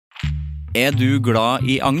du glad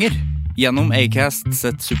I anger? Gjennom Acast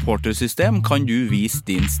sitt supportersystem kan du vise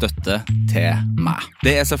din støtte til meg.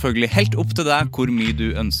 Det selvfølgelig helt opp til deg hvor mye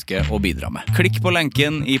du ønsker å bidra med. Klikk på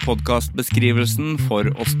lenken I podcastbeskrivelsen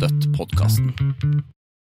for å støtte podcasten.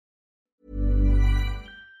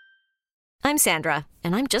 I'm Sandra,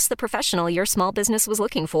 and I'm just the professional your small business was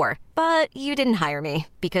looking for. But you didn't hire me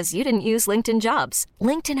because you didn't use LinkedIn Jobs.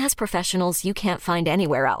 LinkedIn has professionals you can't find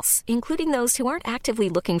anywhere else, including those who aren't actively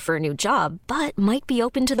looking for a new job, but might be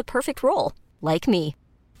open to the perfect role, like me.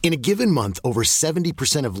 In a given month, over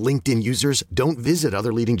 70% of LinkedIn users don't visit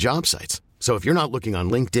other leading job sites. So if you're not looking on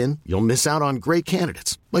LinkedIn, you'll miss out on great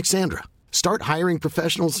candidates, like Sandra. Start hiring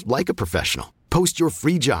professionals like a professional. Post your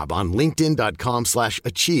free job on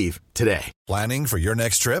linkedin.com/achieve today. Planning for your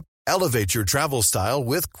next trip? Elevate your travel style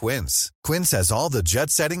with Quince. Quince has all the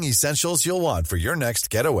jet-setting essentials you'll want for your next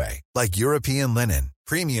getaway, like European linen,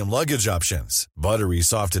 premium luggage options, buttery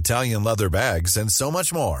soft Italian leather bags, and so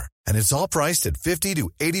much more. And it's all priced at 50 to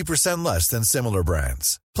 80% less than similar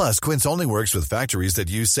brands. Plus, Quince only works with factories that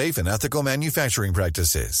use safe and ethical manufacturing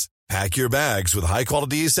practices. Pack your bags with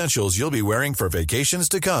high-quality essentials you'll be wearing for vacations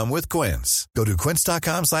to come with Quince. Go to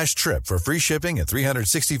quince.com/trip for free shipping and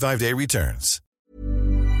 365-day returns.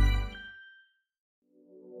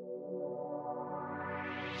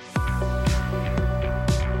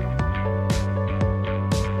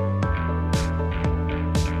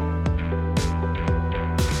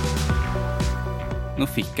 Nå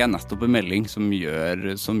fikk jeg nettopp en melding som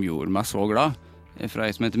gjorde meg så glad, fra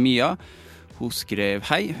en som heter Mia. Hun skrev: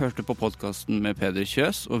 Hei, hørte på podcasten med Peder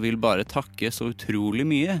Kjøs og vil bare takke så utrolig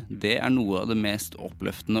mye. Det noe av det mest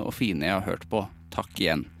oppløftende og fine jeg har hørt på. Takk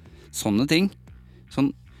igjen. Sånne ting,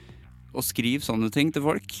 å skrive sånne ting til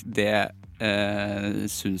folk, det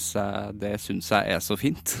synes jeg så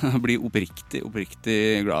fint. Jeg blir oppriktig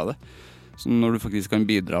glad av det. Så når du faktisk kan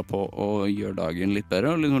bidra på å gjøre dagen litt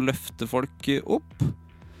bedre, og liksom løfte folk opp,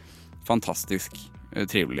 fantastisk.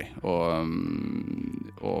 Trivelig å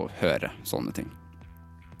høre sånne ting.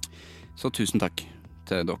 Så tusen takk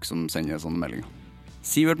til dere som sender sånne meldinger.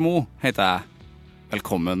 Sivert Mo heter jeg.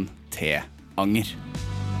 Velkommen til Anger.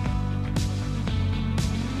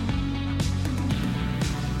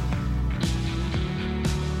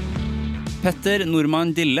 Petter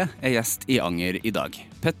Normann Dille gjest I Anger I dag.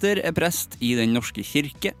 Petter prest I den norske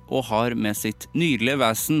kirke og har med sitt nydelige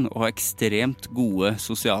vesen og ekstremt gode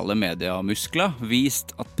sosiale mediemuskler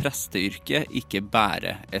vist at presteyrket ikke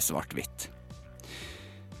bare svart-hvitt.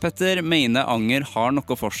 Petter mener anger har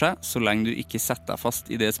noe for seg så lenge du ikke setter deg fast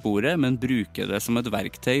I det sporet, men bruker det som et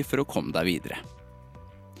verktøy for å komme deg videre.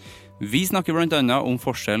 Vi snakker blant annet om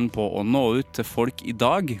forskjellen på å nå ut til folk I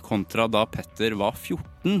dag kontra da Petter var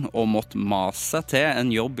 14 og måtte mase seg til en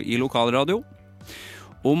jobb I lokalradio.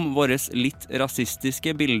 Om våres litt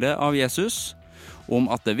rasistiske bilde av Jesus, om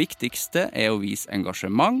at det viktigste å vise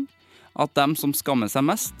engasjement, at dem som skammer seg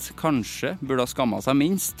mest kanskje burde ha skammet seg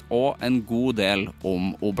minst, og en god del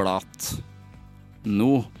om oblat.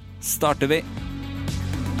 Nå starter vi!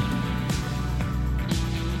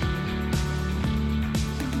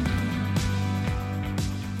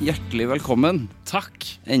 Hjertelig velkommen.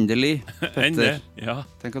 Takk. Endelig, Petter. Endelig, ja.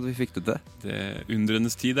 Tenk at vi fikk det til. Det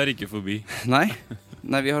undrenes tid ikke forbi. Nei,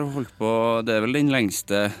 vi har holdt på, det vel den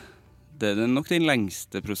lengste, det nok den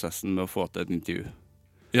lengste prosessen med å få til et intervju.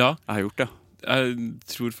 Ja. Jeg har gjort det. Jeg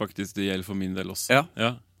tror faktisk det gjelder for min del også.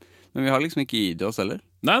 Ja. Men vi har liksom ikke gitt oss heller.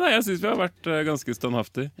 Nei, jeg synes vi har vært ganske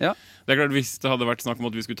standhaftig. Ja. Det klart, hvis det hadde vært snakk om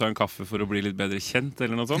at vi skulle ta en kaffe for å bli litt bedre kjent,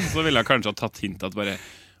 eller noe sånt, så ville jeg kanskje ha tatt hint at bare...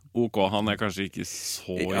 Ok, han kanskje ikke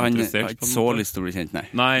så interessert. Han har ikke så lyst til å bli kjent, nei.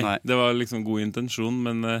 Nei, det var liksom god intensjon,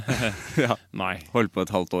 men ja. Nei. Holdt på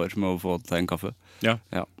et halvt år med å få til en kaffe. Ja,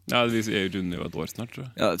 vi runder jo et år snart, tror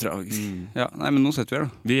jeg. Ja, det tror jeg faktisk. Ja, nei, men nå sitter vi her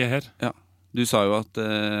da. Vi her. Ja. Du sa jo at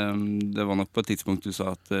det var nok på et tidspunkt du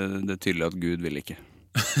sa at det tydelig at Gud vil ikke.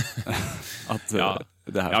 At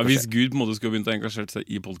det her hvis Gud på en måte skulle begynt å engasjere seg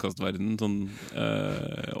I podcastverdenen sånn,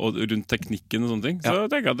 og rundt teknikken og sånne ting, så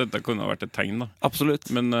tenker jeg at dette kunne ha vært et tegn da. Absolutt.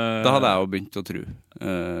 Men, da hadde jeg jo begynt å tro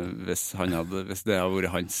hvis det hadde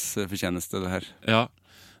vært hans fortjeneste det her. Ja.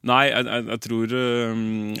 Nei, jeg tror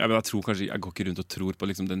kanskje jeg går ikke rundt og tror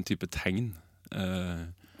på liksom, den type tegn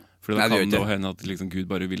for da kan det jo hende at liksom, Gud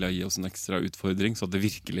bare ville gi oss en ekstra utfordring så at det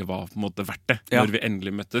virkelig var på en måte verdt det når vi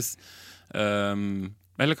endelig møttes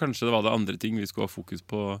eller kanskje det var det andre ting vi skulle ha fokus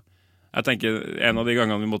på. Jeg tenker en av de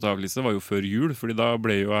gangene vi måtte avlyse var jo før jul, fordi da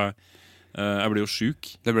ble jo jeg Jeg ble jo syk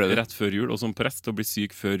rett før jul, og som prest å bli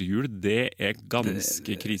syk før jul, det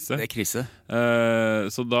ganske krise. Det krise.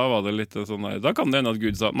 Så da var det litt sånn, da kan det hende at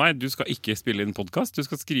Gud sa, nei, du skal ikke spille inn podcast, du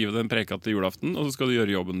skal skrive den preka til julaften, og så skal du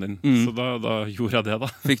gjøre jobben din. Så da gjorde jeg det da.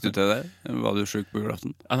 Fikk du til det? Var du syk på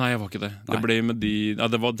julaften? Nei, jeg var ikke det.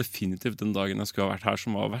 Det var definitivt den dagen jeg skulle ha vært her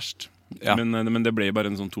som var verst. Ja. Men det ble bare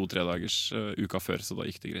en sånn 2-3 dagers uka før, så da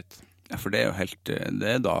gikk det greit. Ja, for det er jo helt,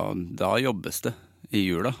 da jobbes det. I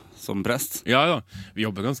jula, som prest? Ja, vi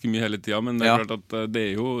jobber ganske mye hele tiden, men det er klart at det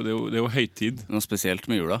er jo høytid. Noe spesielt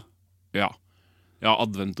med jula? Ja,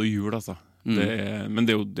 advent og jul, altså. Men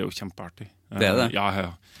det er jo kjempeartig. Det er det?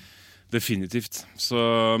 Ja, definitivt.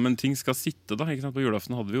 Men ting skal sitte da, ikke sant? På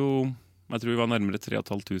julaften hadde vi jo, jeg tror vi var nærmere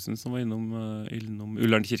 3.500 som var innom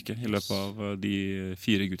Ullern kirke i løpet av de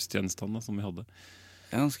 4 gudstjenestene som vi hadde.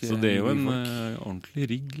 Så det er jo en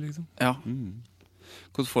ordentlig rigg, liksom. Ja.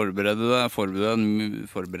 Hvordan forbereder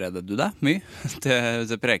du deg mye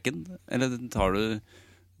til preken? Eller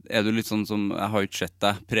er du litt sånn som, jeg har ikke sett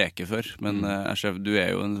deg preke før, men du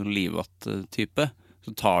er jo en sånn livatt type,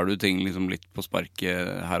 så tar du ting liksom litt på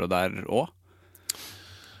sparket her og der også?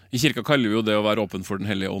 I kirka kaller vi jo det å være åpen for den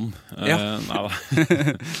hellige ånd. Nei,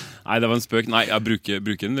 det var en spøk. Nei, jeg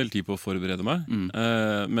bruker en del tid på å forberede meg,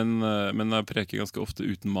 men jeg preker ganske ofte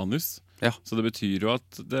uten manus. Ja. Så det betyr jo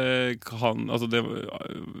at det kan,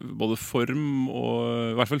 både form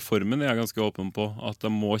og, i hvert fall formen er jeg ganske åpen på, at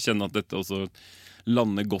jeg må kjenne at dette også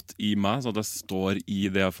lander godt i meg, så at jeg står i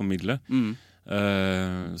det jeg formidler.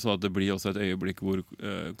 Så at det blir også et øyeblikk hvor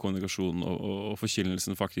kommunikasjonen og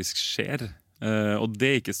forkynnelsen faktisk skjer. Og det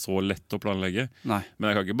er ikke så lett å planlegge. Nei.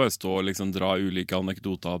 Men jeg kan ikke bare stå og liksom dra ulike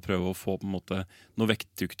anekdoter og prøve å få på en måte noe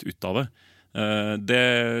vekttukt ut av det.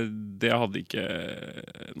 Det hadde ikke.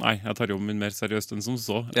 Nei, jeg tar jobben min mer seriøst enn som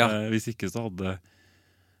så. Hvis ikke så tror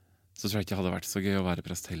jeg ikke det hadde vært så gøy å være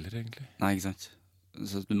prest heller, egentlig. Nei, ikke sant.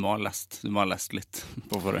 Så du må ha lest litt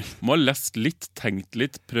på forhånd. Må ha lest litt, tenkt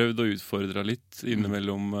litt, prøvd å utfordre litt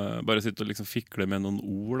innimellom. Bare sitte og liksom fikle med noen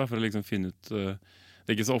ord da, for å liksom finne ut. Det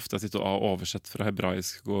er ikke så ofte jeg sitter og har oversett fra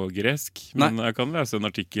hebraisk og gresk, men jeg kan lese en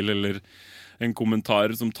artikkel eller en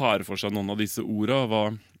kommentar som tar for seg noen av disse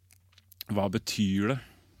ordene. Hva betyr det?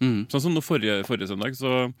 Sånn som forrige søndag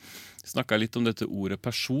så snakket jeg litt om dette ordet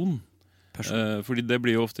person. Fordi det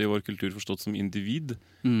blir jo ofte i vår kultur forstått som individ,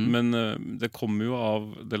 men det kommer jo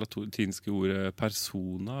av det latinske ordet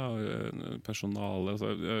persona, personale.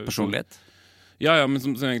 Personlighet? Ja, men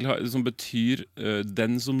som betyr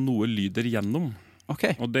den som noe lyder gjennom.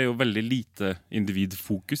 Okay. Og det er jo veldig lite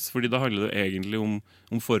individfokus, fordi da handler det egentlig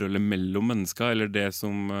om forholdet mellom mennesker, eller det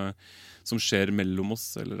som skjer mellom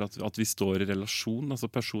oss, eller at vi står i relasjon. Altså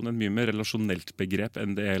person er et mye mer relasjonelt begrep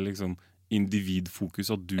enn det er liksom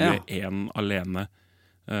individfokus, at du er en alene.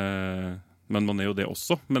 Men man er jo det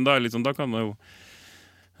også. Men da kan man jo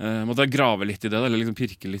måtte jeg grave litt i det, eller liksom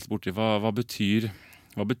pirke litt borti hva betyr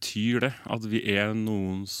det at vi er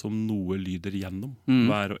noen som noe lyder gjennom,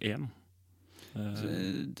 hver og en.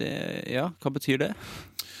 Hva betyr det?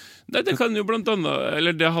 Det kan jo blant annet,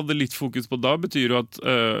 eller det jeg hadde litt fokus på da, betyr jo at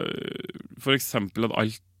for eksempel at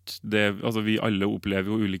alt det, altså vi alle opplever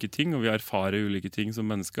jo ulike ting, og vi erfarer ulike ting som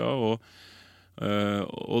mennesker,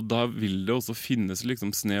 og da vil det også finnes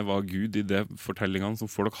liksom snev av Gud i de fortellingene som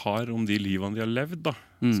folk har om de livene de har levd da.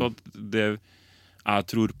 Så at det jeg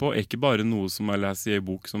tror på er ikke bare noe som jeg leser i en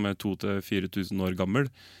bok som er 2-4 tusen år gammel,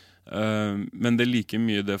 men det er like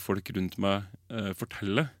mye det folk rundt meg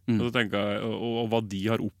forteller, og, og hva de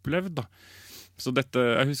har opplevd da. Så dette,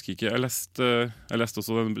 jeg husker ikke, jeg leste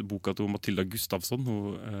også den boka til Matilda Gustafsson,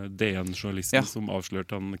 DN-journalisten som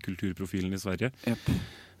avslørte han kulturprofilen i Sverige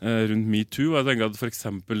rundt MeToo, og jeg tenker at for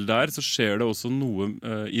eksempel der så skjer det også noe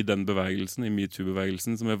i den bevegelsen, i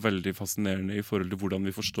MeToo-bevegelsen, som er veldig fascinerende i forhold til hvordan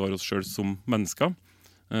vi forstår oss selv som mennesker.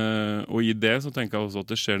 Og i det så tenker jeg også at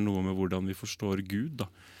det skjer noe med hvordan vi forstår Gud da.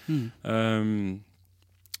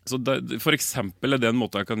 Så for eksempel er det en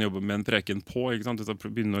måte jeg kan jobbe med en preken på, ikke sant? Hvis jeg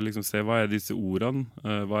begynner å liksom se hva er disse ordene,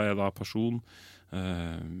 hva er da person,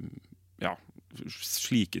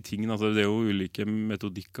 slike ting, altså det er jo ulike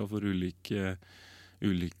metodikker for ulike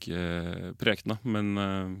prekener, men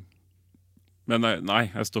nei,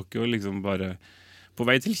 jeg står ikke og liksom bare på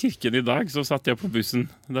vei til kirken i dag, så satt jeg på bussen.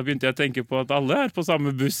 Da begynte jeg å tenke på at alle er på samme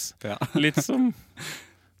buss. Litt som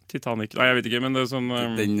Titanic. Nei, jeg vet ikke, men det er sånn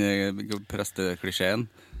den presteklisjeen.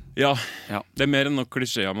 Ja, det er mer enn nok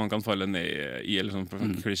klisjeer man kan falle ned i, eller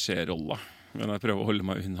sånn klisjéroller. Men jeg prøver å holde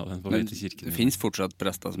meg unna den på vei til kirken. Det finnes fortsatt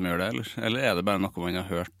prester som gjør det, eller er det bare noe man har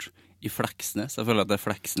hørt i Fleksnes? Jeg føler at det er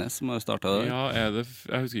Fleksnes som har startet det. Ja, jeg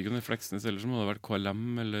husker ikke om det er Fleksnes, eller så må det ha vært KLM,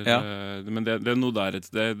 eller, men det er noe der,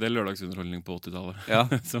 det er lørdagsunderholdning på 80-tallet. Ja.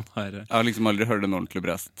 Jeg har liksom aldri hørt en ordentlig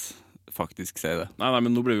prest faktisk si det. Nei,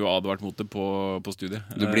 men nå ble vi jo advart mot det på studiet.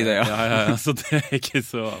 Du blir det, ja. Ja, så det er ikke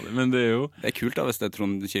så men det er jo... Det er kult da, hvis det er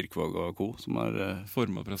Trond Kirkevåg og co. som har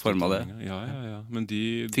formet det. Ja. Men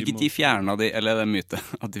fikk ikke de fjernet de, eller er det myte,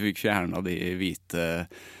 at de fikk fjernet de hvite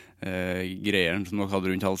greiene som dere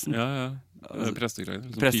hadde rundt halsen? Ja.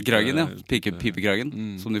 Prestekragen. Prestekragen, ja.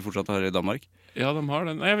 Pipekragen, som de fortsatt har i Danmark. Ja, de har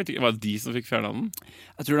den. Nei, jeg vet ikke, var det de som fikk fjernet den?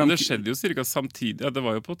 Men det skjedde jo cirka samtidig. Ja, det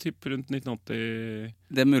var jo på typ rundt 1980.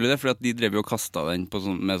 Det er mulig det, for de drev jo og kastet den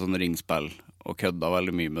med sånn ringspill og kødda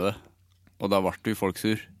veldig mye med det. Og da ble jo folk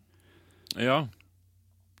sur. Ja,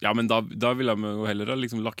 men da ville de jo heller ha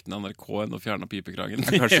liksom lagt ned NRK enn å fjerne pipekragen.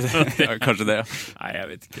 Kanskje det, ja. Nei, jeg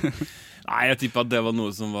vet ikke. Nei, jeg tipper at det var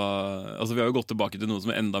noe som var... Altså, vi har jo gått tilbake til noe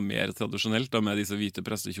som er enda mer tradisjonelt, da, med disse hvite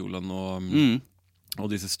prestekjolene og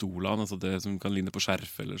disse stolene, altså det som kan ligne på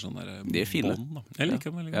skjerf eller sånn der bånd. De er fine. Jeg liker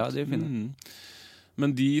dem veldig godt. Ja, de er fine.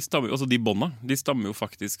 Men de stammer jo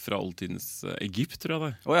faktisk fra oldtidens Egypt, tror jeg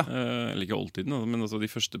det. Ja. Eller ikke oldtiden, men altså de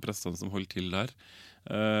første prestene som holdt til der.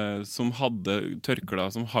 Som hadde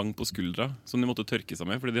tørklær som hang på skuldra, som de måtte tørke seg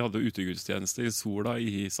med, fordi de hadde utegudstjeneste i sola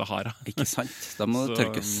i Sahara. Ikke sant, da må det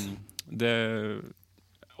tørkes.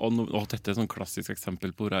 Og dette er et sånn klassisk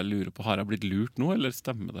eksempel på hvor jeg lurer på, har jeg blitt lurt nå, eller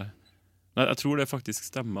stemmer det? Nei, jeg tror det faktisk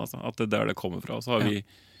stemmer, altså, at det er der det kommer fra. Så har vi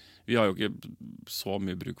har jo ikke så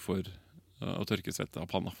mye bruk for å tørke svette av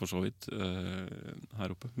panna, for så vidt,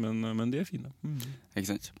 her oppe. Men de er fine.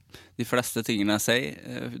 Ikke sant? De fleste tingene jeg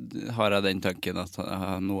sier, har jeg den tanken at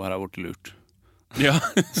nå har jeg vært lurt. Ja.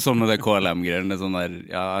 Som med det KLM-greiene, sånn der,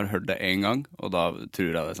 jeg har hørt det en gang, og da tror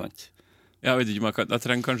jeg det er sant. Jeg vet ikke, jeg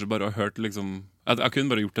trenger kanskje bare å ha hørt liksom, jeg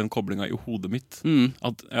kunne bare gjort den koblingen i hodet mitt,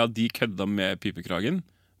 at de kødda med pipekragen,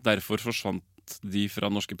 derfor forsvant de fra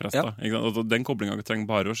norske prester. Ja. Altså, den koblingen trenger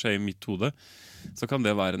bare å skje i mitt hode, så kan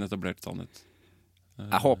det være en etablert sannhet.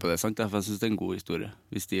 Jeg håper det er sant, for jeg synes det er en god historie,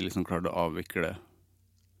 hvis de liksom klarte å avvikle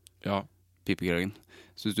pipekragen.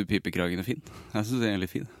 Synes du pipekragen er fin? Jeg synes den er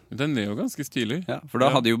litt fin. Den er jo ganske stilig. Ja, for da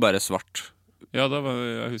hadde de jo bare svart. Ja,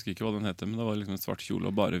 jeg husker ikke hva den heter, men det var liksom en svart kjole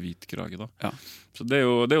og bare hvit krage da. Ja. Så det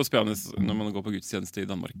er jo spennende når man går på gudstjeneste i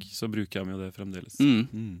Danmark, så bruker jeg jo det fremdeles.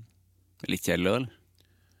 Litt kjedelig, eller?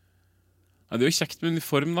 Ja, det er jo kjekt med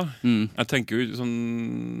uniform da. Jeg tenker jo sånn,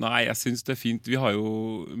 nei, jeg synes det er fint. Vi har jo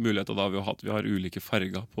muligheter da vi har ulike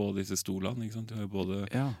farger på disse stolene, ikke sant? Vi har jo både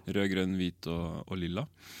rød, grønn, hvit og lilla.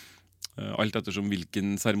 Alt ettersom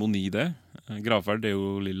hvilken seremoni det er. Gravferd er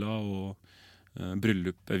jo lilla, og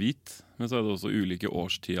bryllup er hvit. Men så er det også ulike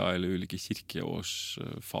årstider eller ulike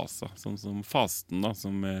kirkeårsfaser. Sånn som fasten da,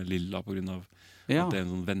 som er lilla på grunn av at det er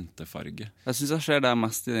en sånn ventefarge. Jeg synes jeg ser deg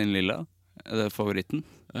mest i den lilla. Er det favoritten?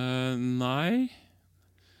 Nei.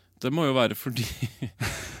 Det må jo være fordi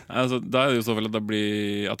altså, da er det jo så vel at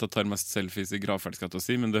jeg tar mest selfies i gravferd, skal jeg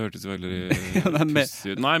si, men det hørtes jo veldig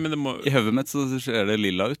pussig ut. Nei, men det må... I høvet mitt så ser det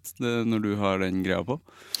lilla ut når du har den greia på.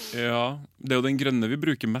 Ja, det er jo den grønne vi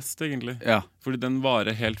bruker mest egentlig. Ja. Fordi den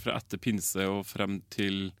varer helt fra etter pinse og frem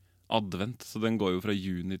til advent, så den går jo fra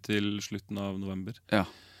juni til slutten av november. Ja.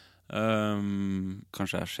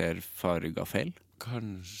 Kanskje jeg ser farga feil?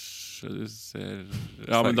 Kanskje du ser...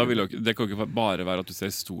 Ja, men da vil det kan ikke bare være at du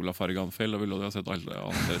ser stola fargen feil. Da vil du ha sett alle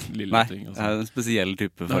andre lille ting. Nei, det er en spesiell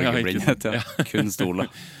type fargeblindhet. Kun stola.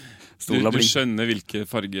 Du skjønner hvilke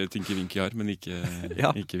farge Tinky Winky har, men ikke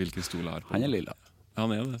hvilke stola har på. Han er lilla.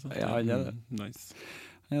 Han er det, sant? Ja, han er det. Nice.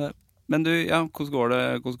 Ja, men du,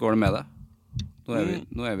 hvordan går det med deg?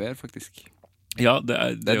 Nå er vi her, faktisk. Ja, det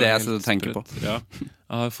er det jeg tenker på. Ja.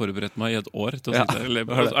 Jeg har forberedt meg i et år til å sitte her.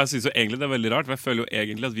 Jeg synes jo egentlig det er veldig rart, for jeg føler jo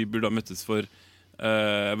egentlig at vi burde ha møttes for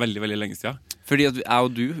veldig, veldig lenge siden. Fordi at jeg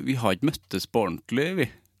og du, vi har ikke møttes på ordentlig, vi.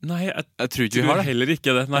 Nei, jeg tror ikke vi har det. Heller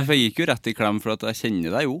ikke det. Nei. For jeg gikk jo rett i klem for at jeg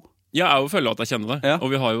kjenner deg jo. Ja, jeg føler at jeg kjenner det. Ja.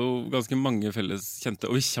 Og vi har jo ganske mange felles kjente,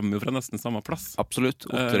 og vi kommer jo fra nesten samme plass. Absolutt.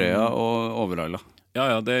 Otterøya og Overhalla.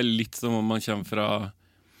 Ja, det er litt som om man kommer fra...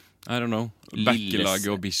 I don't know, Bekkelaget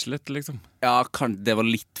og Bislett, liksom. Ja, det var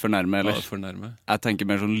litt for nærme, eller? Ja, for nærme. Jeg tenker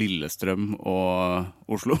mer sånn Lillestrøm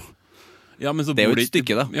og Oslo. Ja, men så det er jo et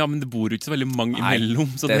stykke, da. Ja, men det bor jo ikke så veldig mange imellom.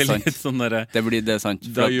 Så det er sant. Litt sånn der, det er sant,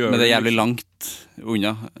 men det er jævlig langt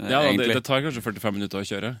unna, egentlig. Det tar kanskje 45 minutter å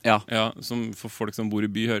kjøre. Ja. Som for folk som bor i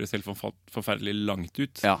by høres helt forferdelig langt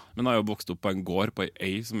ut. Ja. Men jeg har jo vokst opp på en gård på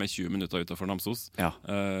ei som er 20 minutter utenfor Namsos. Ja.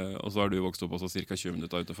 Og så har du jo vokst opp også cirka 20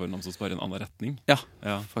 minutter utenfor Namsos, bare i en annen retning. Ja,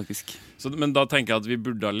 faktisk. Men da tenker jeg at vi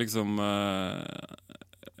burde liksom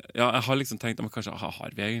jeg har liksom tenkt men kanskje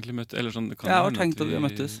har vi egentlig møtt eller sånn, jeg har tenkt at vi har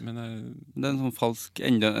møttes. Det er en sånn falsk,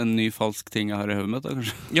 enda en ny falsk ting jeg har i hodet mitt,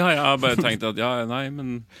 kanskje. Ja, jeg har bare tenkt at nei,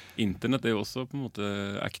 men internett er jo også på en måte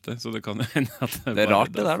ekte, så det kan jo hende at det er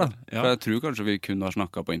rart det der da. Ja. For jeg tror kanskje vi kun har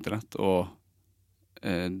snakket på internett, og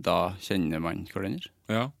da kjenner man hverandre.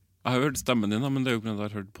 Ja. Jeg har hørt stemmen din, men det er jo fordi jeg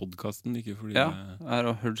har hørt podcasten, ikke fordi jeg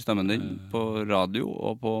har hørt stemmen din på radio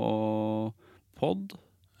og på pod,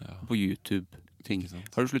 på YouTube-ting.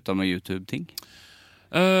 Har du sluttet med YouTube-ting?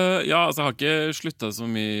 Ja, altså jeg har ikke sluttet så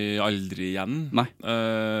mye aldri igjen. Nei.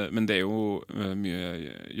 Men det er jo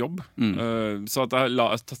mye jobb. Så at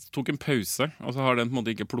jeg tok en pause, og så har den på en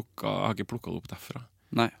måte ikke plukket det opp derfra.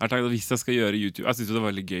 Nei. Jeg har tenkt at hvis jeg skal gjøre YouTube, jeg synes jo det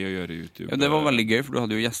var veldig gøy å gjøre YouTube. Ja, det var veldig gøy, for du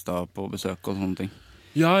hadde jo gjester på besøk og sånne ting.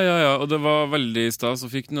 Ja, og det var veldig stas.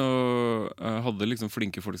 Jeg hadde liksom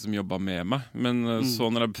flinke folk som jobbet med meg. Men så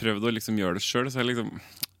når jeg prøvde å liksom gjøre det selv, så er jeg liksom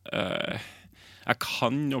jeg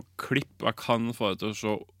kan jo klippe, jeg kan få det til å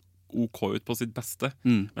se OK ut på sitt beste.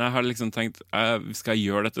 Men jeg har liksom tenkt, skal jeg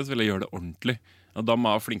gjøre dette, så vil jeg gjøre det ordentlig. Og da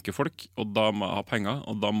må jeg ha flinke folk, og da må jeg ha penger,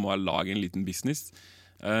 og da må jeg lage en liten business.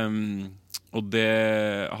 Og det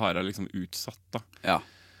har jeg liksom utsatt da. Ja.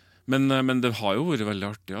 Men det har jo vært veldig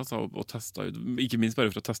artig å teste ut, ikke minst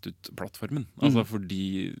bare for å teste ut plattformen. Altså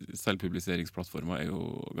fordi selvpubliseringsplattformer er jo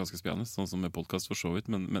ganske spennende, sånn som med podcast for så vidt,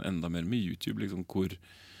 men enda mer med YouTube, liksom,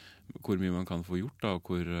 hvor mye man kan få gjort da, og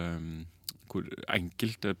hvor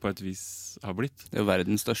enkelt det på et vis har blitt. Det er jo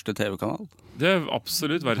verdens største TV-kanal. Det er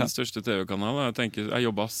absolutt verdens største TV-kanal. Jeg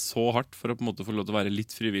jobbet så hardt for å på en måte få lov til å være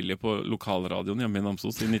litt frivillig på lokalradioen hjemme i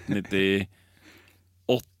Namsos i 1998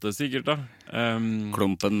 sikkert da.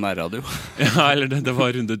 Klumpen nærradio. Ja, eller det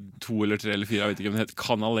var runde 2 eller 3 eller 4, jeg vet ikke om det het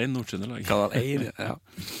Kanal 1 Nord-Trøndelag. Kanal 1, ja.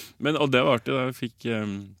 Og det var artig da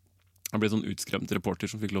jeg ble sånn utskremt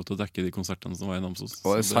reporter som fikk lov til å dekke de konsertene som var i Namsos.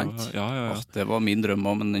 Å, det er sant? Ja. Det var min drøm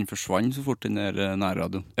også, men den forsvant så fort den der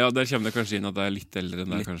nærradioen. Ja, der kommer det kanskje inn at jeg er litt eldre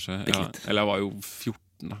enn deg, kanskje. Ja. Eller jeg var jo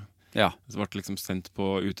 14 da. Ja. Så ble liksom sendt på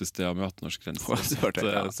utesteder med 18-årsgrense.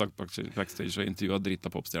 Sagt backstage og intervjuet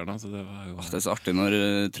drita popstjerner, så det var jo... Det er så artig når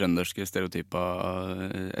trønderske stereotyper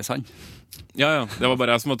er sann. Ja, det var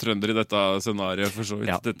bare jeg som var trønder i dette scenariet, for så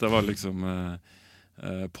vidt. Ja. Dette var liksom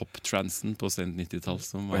pop-transen på sent 90-tall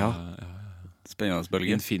som var... Spennende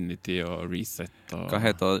bølge. Infinity og Reset. Hva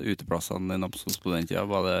heter uteplassene i Namsos på den tida?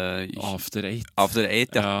 Var det... After Eight. After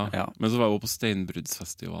Eight, ja. Men så var jeg også på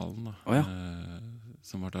Steinbruddsfestivalen da.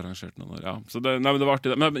 Som ble arrangert noen år. Ja. Så det var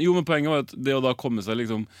artig. Men poenget var at det å da komme seg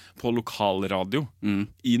liksom på lokalradio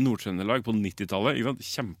i Nord-Trøndelag på 90-tallet,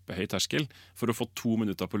 kjempehøy terskel, for å få 2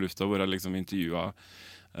 minutter på lufta hvor jeg liksom intervjuet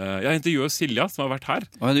jeg intervjuet Silja, som har vært her.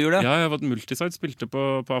 Du gjorde det? Ja, jeg har vært multisite, spilte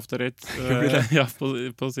på After Eight.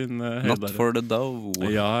 På sin Not for the dough.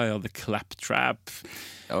 Ja, The Claptrap.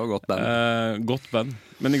 Det var godt band. Godt band.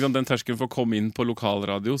 Men den terskelen for å komme inn på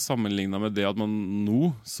lokalradio sammenlignet med det at man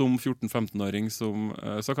nå, som 14-15-åring,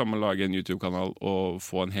 så kan man lage en YouTube-kanal og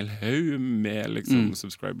få en hel haug med liksom,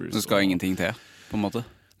 subscribers. Det skal ingenting til, på en måte?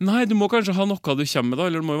 Nei, du må kanskje ha noe du kommer med da,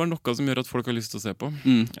 eller det må jo være noe som gjør at folk har lyst til å se på.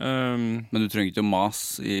 Men du trenger ikke å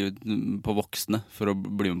mase på voksne for å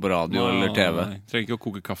bli med på radio eller TV. Nei, du trenger ikke å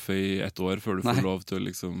koke kaffe i 1 år før du får lov til å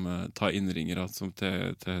liksom, ta innringere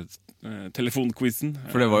til telefonquizen.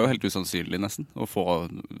 For det var jo helt usannsynlig nesten, å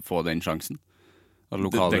få den sjansen. Av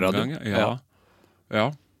lokalradio. Den gang, ja.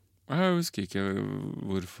 Jeg husker ikke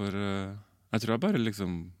hvorfor. Jeg tror jeg bare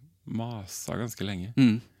liksom masa ganske lenge.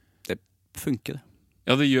 Det funker det.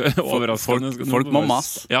 Ja, det gjør overraskende. Folk må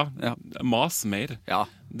mas. Ja, mas mer. Ja.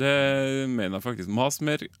 Det mener jeg faktisk. Mas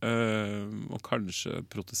mer, og kanskje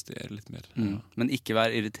protestere litt mer. Ja. Men ikke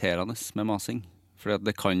være irriterende med masing. For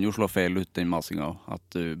det kan jo slå feil ut, den masinga, at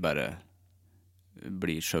du bare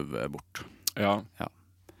blir skjøvet bort. Ja,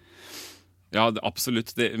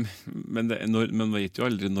 absolutt. Men man vet jo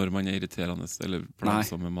aldri når man er irriterende eller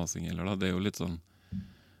plagsom med masing. Eller, da. Det er jo litt sånn...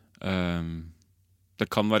 det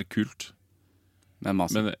kan være kult. Men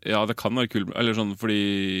det kan være kult. Eller sånn, fordi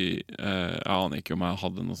jeg aner ikke om jeg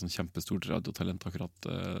hadde noe sånn kjempestort radiotalent akkurat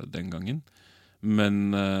den gangen.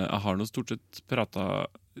 Men jeg har nå stort sett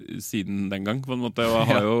pratet siden den gang, på en måte. Og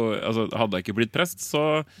jeg har jo, hadde jeg ikke blitt prest,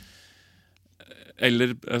 så...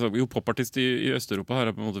 Eller, popartist i Østeuropa har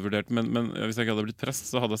jeg på en måte vurdert, men hvis jeg ikke hadde blitt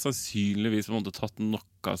prest, så hadde jeg sannsynligvis på en måte tatt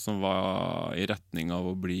noe som var i retning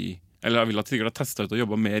av å bli... Eller jeg ville sikkert ha testet ut og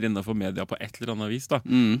jobbet mer innenfor media på et eller annet vis da.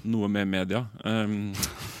 Noe med media.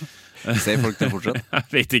 Ser folk det fortsatt? Jeg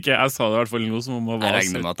vet ikke, jeg sa det i hvert fall noe som om å være... Jeg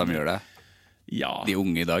regner med at de gjør det. Ja. De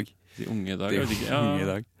unge i dag. Unge i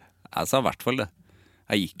dag. Jeg sa i hvert fall det.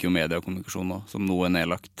 Jeg gikk jo media og kommunikasjon nå, som nå er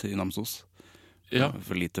nedlagt i Namsos.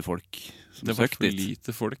 For lite folk som det var søkte for dit.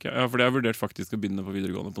 lite folk, ja. Fordi jeg vurderte faktisk å begynne på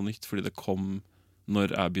videregående på nytt, fordi det kom når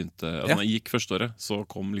jeg begynte, altså når jeg gikk første året, så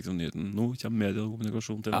kom liksom nyheten, nå kommer media og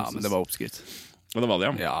kommunikasjon til men det var oppskrytt. Og det var det,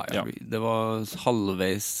 ja. Det var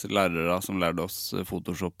halvveis lærere som lærte oss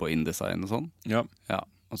Photoshop og InDesign og sånn. Ja.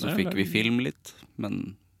 Og så fikk vi film litt, men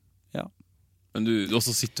ja. Men du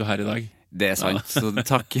også sitter jo her i dag. Det sant, så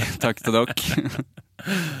takk til dere.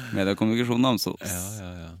 Media og kommunikasjon Namsos.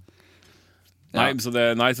 Ja. Nei, så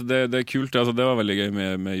det er kult. Altså, det var veldig gøy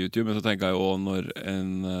med YouTube. Men så tenker jeg jo også når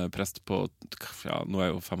en prest på nå er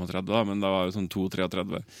jeg jo 35 da, men da var jeg jo sånn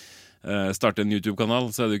 32-33 starter en YouTube-kanal,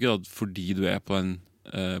 så er det jo ikke da fordi du er på en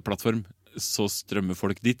plattform så strømmer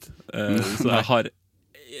folk dit. Så jeg har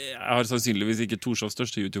sannsynligvis ikke Torshovs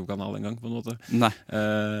største YouTube-kanal en gang på en måte.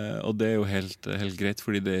 Og det er jo helt greit,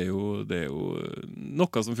 fordi det er jo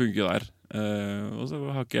noe som funker der. Og så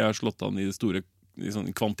har ikke jeg slått an i det store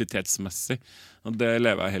sånn kvantitetsmessig, og det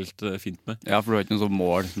lever jeg helt fint med. Ja, for du har ikke noe sånn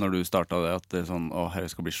mål når du startet det, at det er sånn, her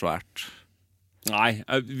skal bli svært. Nei,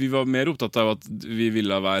 vi var mer opptatt av at vi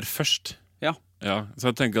ville være først. Ja, så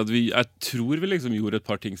jeg tenker at jeg tror vi liksom gjorde et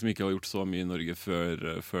par ting som ikke har gjort så mye i Norge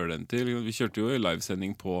før den tid. Vi kjørte jo i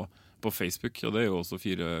livesending på Facebook, og det er jo også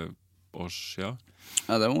 4 år siden.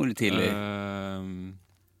 Ja, det var litt tidlig.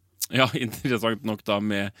 Ja, interessant nok da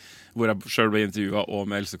hvor jeg selv ble intervjuet og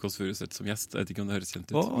med Else Kåss Furuseth som gjest. Jeg vet ikke om det høres kjent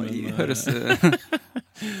ut. Høres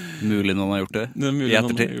mulig noen har gjort det. Det er mulig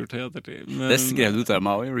noen har gjort det i ettertid. Det skrev du til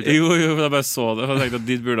meg også, gjorde du ikke? Jo, jeg bare så det. Jeg tenkte at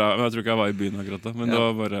dit burde jeg tror ikke jeg var i byen akkurat da, men det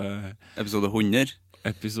var bare Episode 100?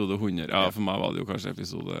 Episode 100, ja, for meg var det jo kanskje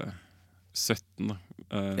episode 17 da.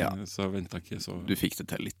 Så jeg ventet ikke så... Du fikk det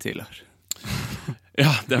til litt tidligere.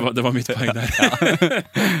 Ja, det var mitt poeng der.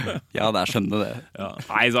 Ja, det skjønner det. Nei, så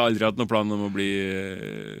har jeg aldri hatt noen plan om å bli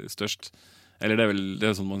størst. Eller det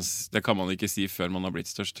er sånn det kan man ikke si før man har blitt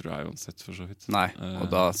størst, tror jeg uansett for så vidt. Nei, og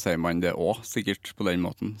da sier man det også sikkert på den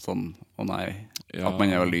måten. Sånn, at man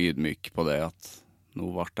er veldig ydmyk på det at nå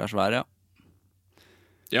ble det svær, ja.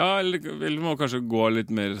 Ja, eller må kanskje gå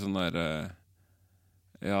litt mer sånn der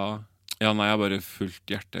nei, jeg har bare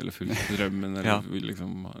fulgt hjertet eller fulgt drømmen eller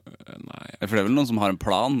liksom, nei. For det er vel noen som har en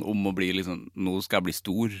plan om å bli liksom, nå skal jeg bli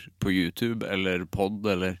stor på YouTube eller podd,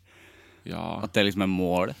 eller at det liksom er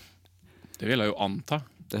målet. Det vil jeg jo anta.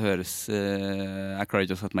 Det høres, jeg klarer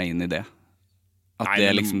ikke å sette meg inn i det. At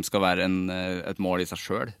det liksom skal være et mål i seg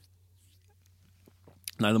selv.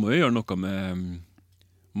 Nei, det må jo gjøre noe med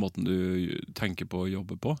måten du tenker på å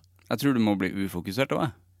jobbe på. Jeg tror du må bli ufokusert også,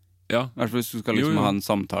 ja. Hvertfall hvis du skal liksom ha en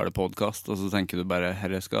samtale-podcast, og så tenker du bare, her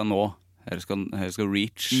skal nå, her skal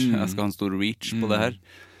reach, jeg skal ha en stor reach på det her.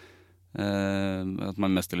 At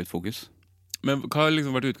man mister litt fokus. Men hva har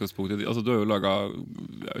liksom vært utgangspunktet? Altså, du har jo laget,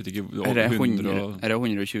 jeg vet ikke, over 100... Her er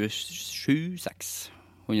 127.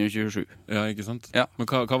 Ja, ikke sant? Ja. Men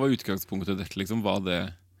hva var utgangspunktet ditt, liksom? Var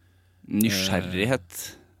det...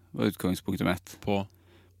 Nysgjerrighet var utgangspunktet mitt. På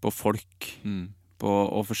folk.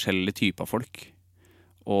 Og forskjellige typer folk.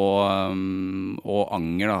 Og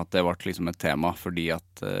anger da, at det ble liksom et tema, fordi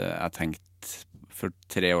at jeg tenkte for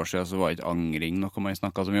 3 år siden så var ikke angring noe man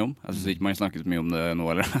snakket så mye om. Jeg synes ikke man snakket så mye om det nå,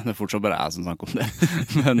 eller det er fortsatt bare jeg som snakker om det.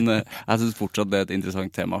 Men jeg synes fortsatt det er et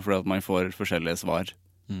interessant tema, fordi at man får forskjellige svar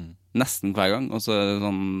nesten hver gang, og så er det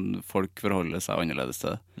sånn folk forholder seg annerledes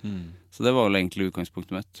til det. Så det var vel egentlig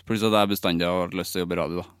utgangspunktet mitt. Pluss at jeg bestandig har lyst til å jobbe i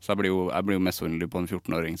radio da. Så jeg blir jo misunnelig på en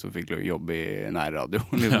 14-åring som fikk jobbe i nærradio.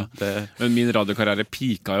 Men min radiokarriere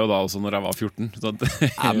pika jo da også når jeg var 14.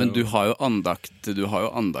 Men du har jo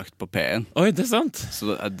andakt på P1. Oi, det er sant? Så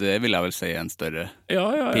det vil jeg vel si en større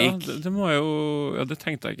peak. Det må jeg jo, det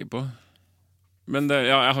tenkte jeg ikke på. Men jeg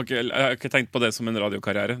har ikke tenkt på det som en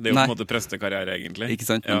radiokarriere. Det er jo på en måte prestekarriere egentlig. Ikke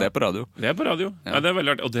sant, men det er på radio. Det er på radio, det er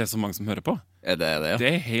veldig artig. Og det er så mange som hører på. Er det, ja? Det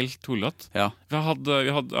er helt tullete. Ja. Jeg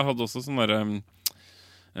hadde også sånn der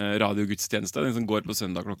radiogudstjeneste, den som går på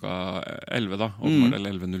søndag klokka 11 da,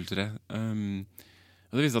 eller 11.03.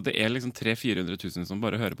 Og det viser at det er liksom 300 000-400 000 som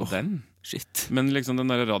bare hører på den. Shit. Men liksom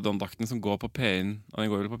den der radioandakten som går på P1,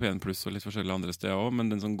 den går vel på P1 Pluss og litt forskjellige andre steder også,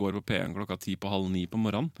 men den som går på P1 klokka 10:30 på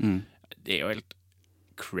morgenen, det er jo helt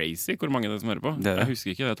crazy hvor mange det er som hører på. Jeg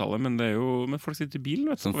husker ikke det tallet, men det er jo, men folk sitter i bilen,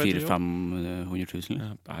 vet du. Sånn 400 000-500 000?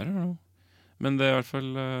 Ja, I don't know. Men det er i hvert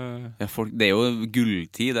fall det er jo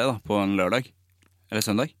gulltid det da, på en lørdag. Eller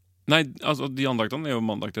søndag. Nei, altså de andaktene er jo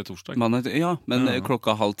mandag til torsdag. Ja, men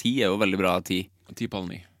klokka 9:30 er jo veldig bra tid.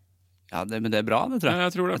 10:30. Ja, men det er bra, det tror jeg.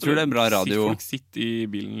 Jeg tror det er bra radio. Folk sitter i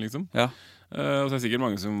bilen, liksom. Ja. Og så er det sikkert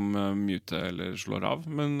mange som muter eller slår av,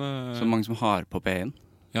 men... Så mange som har på P1?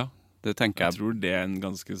 Ja. Det tenker jeg. Jeg tror det er en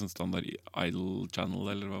ganske sånn standard idle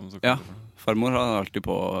channel, eller hva man skal kalle det. Ja, farmor har alltid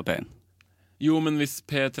på P1. Jo, men hvis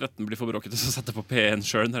P13 blir for bråkete, så setter jeg på P1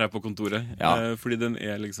 selv når jeg er på kontoret. Fordi den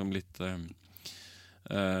liksom litt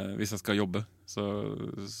hvis jeg skal jobbe, så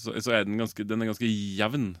er den er ganske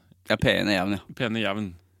jevn. Ja, P1 jevn, ja. P1 jevn.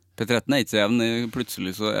 P13 ikke så jevn.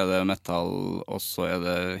 Plutselig så det metal, og så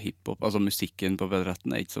det hiphop. Altså musikken på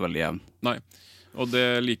P13 ikke så veldig jevn. Nei, og det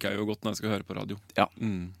liker jeg jo godt når jeg skal høre på radio. Ja,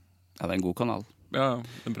 det en god kanal. Ja,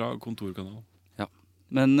 en bra kontorkanal.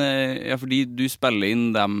 Men fordi du spiller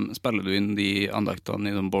du inn de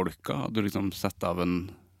andaktene i de bolka, og du liksom setter av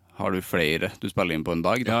har du flere du spiller inn på en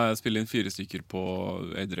dag? Da? Ja, jeg spiller inn 4 stykker på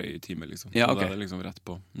en drøy time, liksom. Ja, okay. Så det liksom rett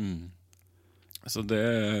på. Så det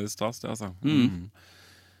stas, det, altså.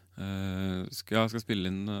 Jeg skal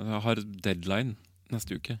spille inn, jeg har deadline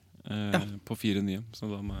neste uke på 4 nye,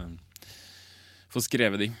 så da må jeg få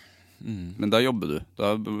skrevet de. Men da jobber du?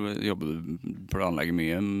 Da jobber du planlegger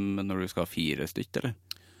mye når du skal ha 4 stykker, eller?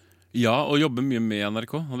 Ja, og jobber mye med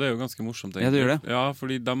NRK, og det jo ganske morsomt. Ja, det gjør det. Ja,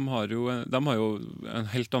 fordi de har jo en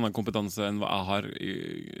helt annen kompetanse enn hva jeg har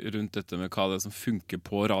rundt dette med hva det som funker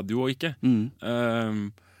på radio og ikke.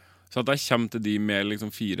 Så at jeg kommer til de med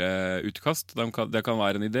liksom 4 utkast, det kan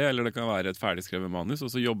være en idé, eller det kan være et ferdigskrevet manus, og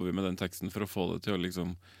så jobber vi med den teksten for å få det til å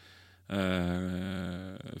liksom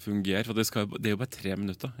fungere, for det jo bare 3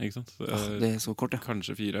 minutter, ikke sant? Det så kort, ja.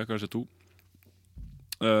 Kanskje 4, kanskje 2.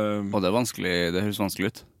 Og det vanskelig, det høres vanskelig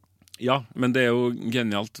ut. Ja, men det jo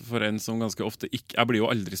genialt for en som ganske ofte ikke... Jeg blir jo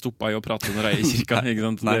aldri stoppet i å prate når jeg i kirka, ikke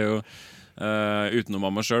sant? Det jo utenom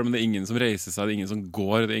av meg selv, men det ingen som reiser seg, det ingen som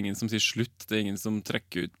går, det ingen som sier slutt, det ingen som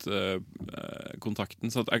trekker ut kontakten,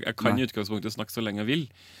 så jeg kan i utgangspunktet snakke så lenge jeg vil.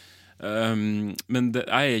 Men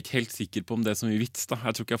jeg ikke helt sikker på om det som vits da.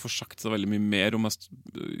 Jeg tror ikke jeg får sagt så veldig mye mer om jeg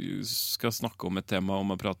skal snakke om et tema om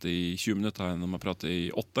jeg prater i 20 minutter enn om jeg prater i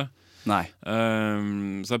 8. Nei.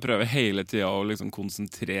 Så jeg prøver hele tiden å liksom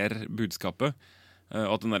konsentrere budskapet,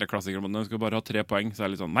 og at den der klassikeren du skal bare ha 3 poeng, så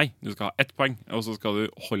litt sånn, nei, du skal ha 1 poeng, og så skal du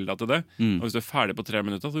holde deg til det. Og hvis du ferdig på 3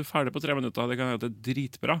 minutter, så ferdig på 3 minutter. Det kan være at det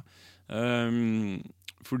dritbra,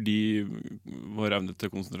 fordi vår evne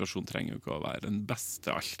til konsentrasjon trenger jo ikke å være den beste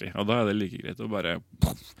alltid, og da det like greit å bare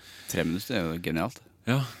 3 minutter jo genialt.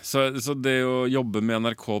 Ja, så det å jobbe med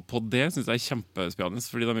NRK på det synes jeg kjempespennende,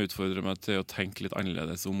 fordi de utfordrer meg til å tenke litt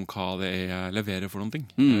annerledes om hva det jeg leverer for noen ting.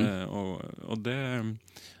 Og det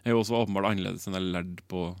jo også åpenbart annerledes enn jeg lærte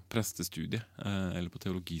på prestestudiet, eller på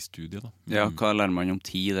teologistudiet da. Ja, hva lærer man om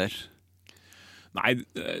tid der? Nei,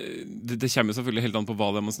 det kommer selvfølgelig helt an på hva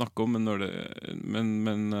det man snakker om,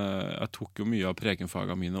 men jeg tok jo mye av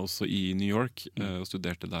prekenfagene mine også i New York, og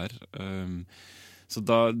studerte der. Så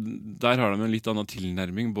der har de en litt annen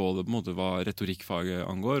tilnærming, både på en måte hva retorikkfaget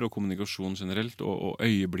angår, og kommunikasjon generelt, og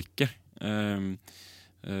øyeblikket,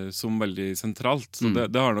 som veldig sentralt. Så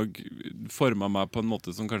det har nok formet meg på en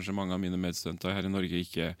måte som kanskje mange av mine medstudenter her i Norge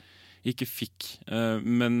ikke fikk.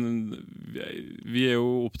 Men vi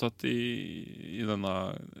jo opptatt i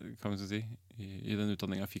denne, kan vi si, i den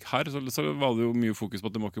utdanningen jeg fikk her, så var det jo mye fokus på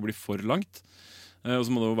at det må ikke bli for langt. Og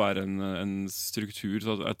så må det jo være en struktur,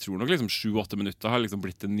 så jeg tror nok liksom 7-8 minutter har liksom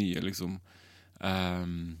blitt den nye liksom,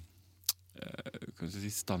 kan vi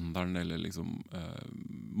si, standarden, eller liksom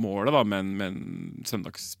målet da, med en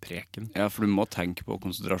søndagspreken. Ja, for du må tenke på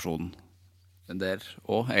konsentrasjonen. Den der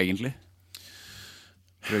også, egentlig.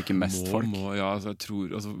 For det ikke mest folk. Ja, altså jeg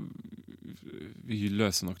tror vi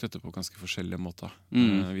løser nok dette på ganske forskjellige måter,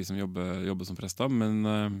 vi som jobber som prester, men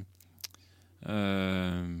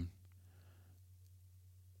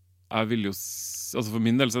jeg vil jo, altså for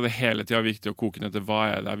min del så det hele tiden viktig å koke ned til hva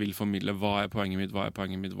det jeg vil formidle, hva poenget mitt, hva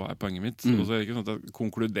poenget mitt, hva poenget mitt. Og så det ikke sånn at jeg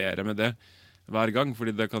konkluderer med det hver gang,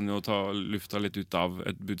 fordi det kan jo ta lufta litt ut av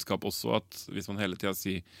et budskap også, at hvis man hele tiden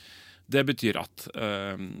sier det betyr at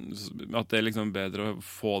det liksom bedre å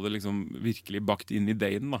få det liksom virkelig bakt inn i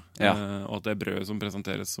deigen da, og at det brød som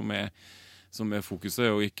presenteres som fokuset,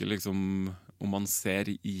 og ikke liksom om man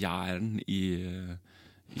ser gjæren i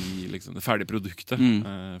liksom det ferdige produktet.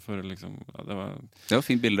 For liksom, ja, det var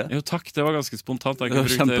fint bilde. Jo, takk, det var ganske spontant. Det var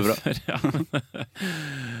kjempebra.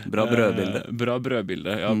 Bra brødbilde. Bra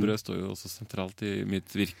brødbilde. Ja, brød står jo også sentralt i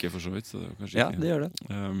mitt virke for så vidt. Så det kanskje ja, det gjør det.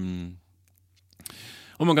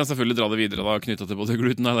 Og man kan selvfølgelig dra det videre da, knyttet til både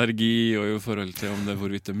glutenallergi og i forhold til om det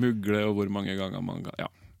hvorvidt det mugler, og hvor mange ganger man kan,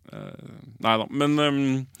 neida, men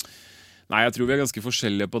nei, jeg tror vi ganske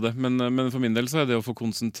forskjellige på det, men for min del så det å få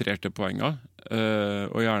konsentrerte poenger,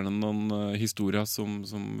 og gjerne noen historier som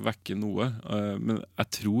vekker noe, men jeg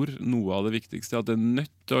tror noe av det viktigste at det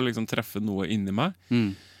nødt til å liksom treffe noe inni meg,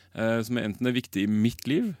 som enten viktig i mitt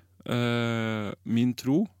liv, min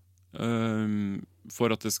tro,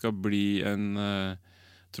 for at det skal bli en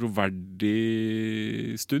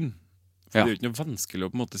troverdig stund Så det er jo ikke noe vanskelig å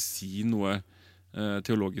på en måte si noe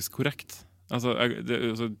teologisk korrekt. Altså,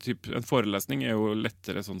 en forelesning er jo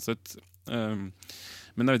lettere sånn sett.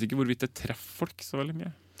 Men jeg vet ikke hvorvidt det treffer folk så veldig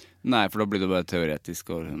mye. Nei, for da blir det bare teoretisk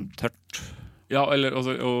og tørt. Ja,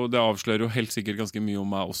 og det avslører jo helt sikkert ganske mye om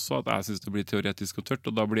meg også, at jeg synes det blir teoretisk og tørt,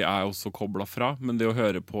 og da blir jeg også koblet fra. Men det å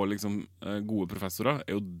høre på liksom, gode professorer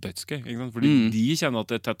er jo dødsgøy, ikke sant? Fordi de kjenner at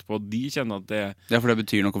det er tett på, de kjenner at det... Ja, for det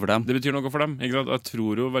betyr noe for dem. Det betyr noe for dem, ikke sant? Jeg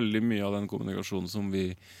tror jo veldig mye av den kommunikasjonen som vi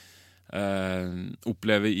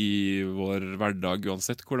opplever i vår hverdag,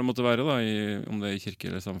 uansett hvor det måtte være, da, om det er i kirke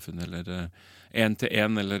eller samfunn, eller en til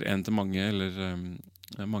en, eller en til mange, eller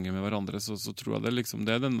mange med hverandre, så tror jeg det liksom,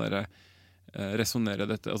 det er den der resonere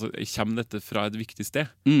dette, altså kommer dette fra et viktig sted,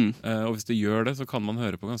 og hvis det gjør det, så kan man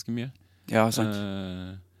høre på ganske mye. Ja, sant.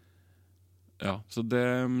 Ja, så det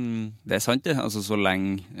er sant det, altså så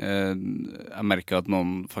lenge jeg merker at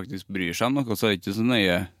noen faktisk bryr seg om noe, så er det ikke så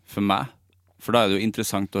nøye for meg, for da er det jo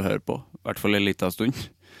interessant å høre på, i hvert fall en liten stund.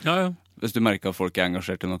 Ja. Hvis du merker at folk er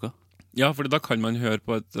engasjert i noe. Ja, for da kan man høre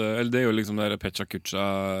på eller det er jo liksom det der Pecha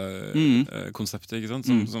Kucha-konseptet, ikke sant?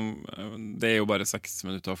 Det er jo bare 6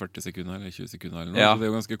 minutter og 40 sekunder, eller 20 sekunder, eller noe, så det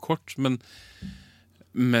er jo ganske kort, men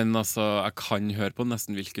altså, jeg kan høre på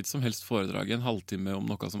nesten hvilket som helst foredrag en halvtime om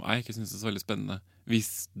noe som jeg ikke synes er så veldig spennende,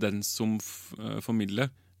 hvis den som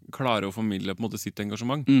formidler klarer å formidle på en måte sitt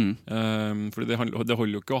engasjement. Fordi det holder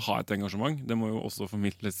jo ikke å ha et engasjement, det må jo også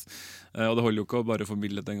formidles. Og det holder jo ikke å bare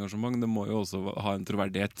formidle et engasjement, det må jo også ha en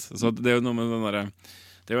troverdighet. Så det er jo noe med den der,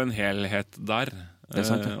 det er jo en helhet der. Det er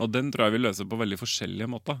sant, ja. Og den tror jeg vi løser på veldig forskjellige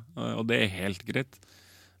måter, og det er helt greit.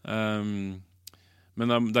 Men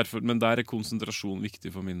der er konsentrasjon viktig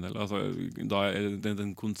for min del. Altså, da er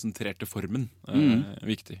den konsentrerte formen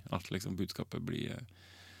viktig, at liksom budskapet blir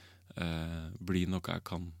noe jeg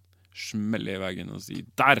kan smelle i veggen og si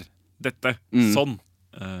der, dette, sånn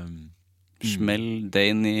smell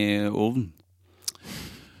deigen i ovnen.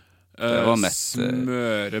 Det var mest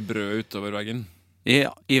smøre brød utover veggen.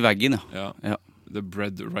 Ja, i veggen, ja. The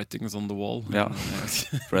bread writings on the wall. Ja,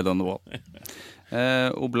 bread on the wall.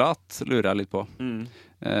 Oblat lurer jeg litt på.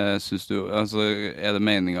 Synes du, altså, er det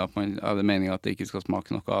meningen at det ikke skal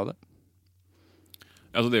smake noe av det?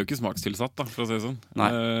 Altså, det er jo ikke smakstilsatt, da, for å si det sånn.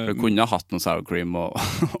 Nei, for du kunne ha hatt noe sour cream og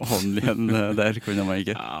håndliggen der, kunne man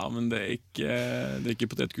ikke. Ja, men det er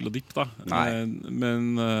ikke potetgull og dipp, da. Nei.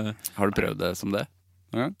 Men har du prøvd det som det?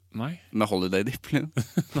 Ja? Nei. Med holiday dip? Nei,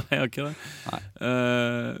 jeg har ikke det. Nei.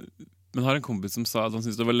 Men har en kompis som sa at han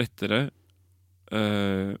syntes det var lettere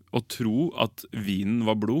å tro at vinen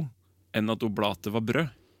var blod, enn at oblatet var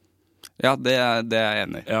brød. Ja, det er jeg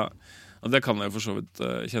enig i. Ja. Og det kan jeg jo for så vidt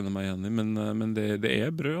kjenne meg igjen i, men det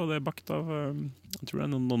er brød, og det er bakt av jeg tror det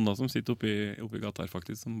er noen nonner som sitter oppi gata her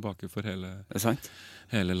faktisk, som baker for hele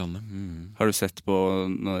landet. Har du sett på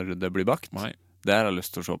når det blir bakt? Nei. Det har jeg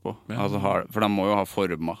lyst til å se på, altså, for de må jo ha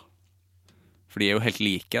former. For de er jo helt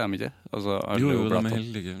like, de ikke? Altså, jo, de er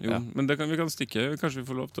helt like. Jo, ja. Men vi kan stikke, kanskje vi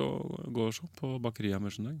får lov til å gå og se på bakeriet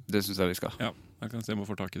med søndag. Det synes jeg vi skal. Ja, jeg kan se om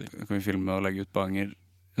jeg får tak i det. Kan vi filme og legge ut på Anger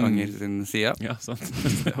sin side. Ja, sant.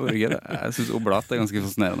 Jeg synes oblat er ganske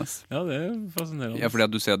fascinerende. Ja, det er fascinerende. Ja, fordi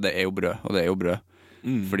at du sier at det er jo brød, og det er jo brød.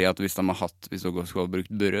 Fordi at hvis dere skulle ha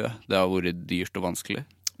brukt brød, det har vært dyrt og vanskelig.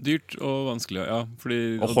 Dyrt og vanskelig, ja. Fordi,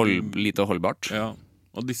 og lite holdbart. Ja,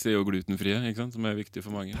 og disse er jo glutenfrie, ikke sant? Som er viktig for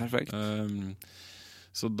mange. Perfekt.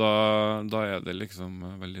 Så da er det liksom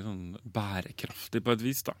veldig sånn bærekraftig på et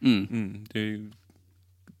vis, da. De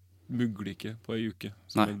mugler ikke på en uke,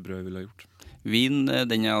 som et brød ville ha gjort. Vin,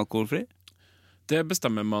 den er alkoholfri? Det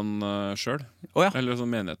bestemmer man selv. Ja. Eller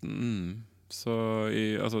sånn menigheten. Så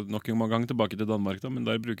altså, nok en gang tilbake til Danmark, da, men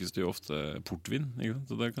der brukes det jo ofte portvin. Ikke sant?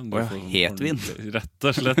 Så der kan du få sånn, hetvin. Rett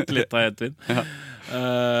og slett litt av hetvin. Ja.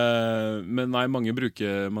 Men nei, mange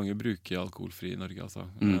bruker alkoholfri i Norge, altså.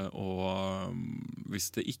 Og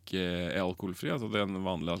hvis det ikke er alkoholfri, altså det er en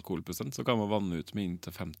vanlig alkoholprosent, så kan man vanne ut med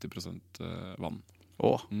inntil 50% vann.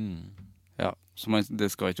 Ja, så det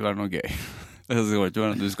skal ikke være noe gøy.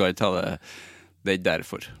 Du skal ikke ha det. Det er ikke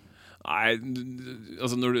derfor. Nei,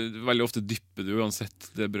 altså veldig ofte dypper du uansett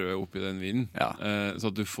det brødet oppi den vinen. Ja. Så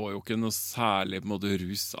at du får jo ikke noe særlig på en måte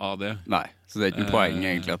rus av det. Nei, så det er ikke noe poeng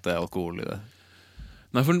egentlig at det er alkohol i det.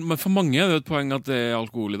 Nei, for mange er det et poeng at det er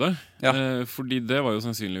alkohol i det. Ja. Fordi det var jo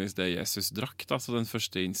sannsynligvis det Jesus drakk, da. Så den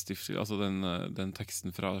første altså den teksten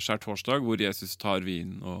fra skjærtorsdag, hvor Jesus tar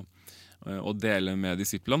vin og deler med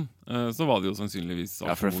disiplene, så var det jo sannsynligvis alkohol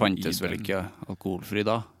i den. Ja, for det fantes vel ikke alkoholfri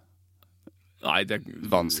da? Nei, det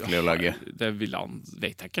vanskelig å lage. Det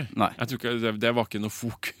vet jeg ikke. Nei. Jeg tror ikke, det var ikke noe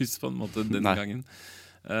fokus på en måte denne gangen.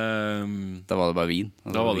 Da var det bare vin.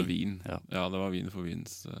 Da var det vin. Ja, det var vin for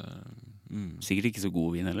vins. Sikkert ikke så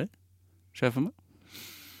god vin heller. ser jeg for meg.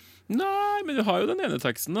 Nei, men du har jo den ene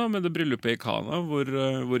teksten da, med det bryllupet i Kana,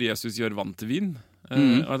 hvor Jesus gjør vann til vin. Og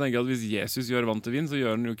jeg tenker at hvis Jesus gjør vann til vin, så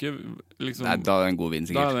gjør han jo ikke liksom, Nei, da er det en god vin,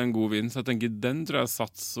 sikkert. Da er det en god vin, så jeg tenker den tror jeg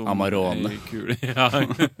satt som Amarone. Kule. Ja.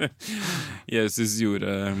 Jesus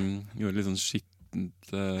gjorde litt sånn skittent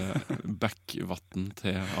backvatten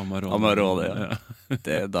til Amarone. Amarone, ja.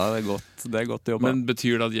 Da er det godt jobba. Men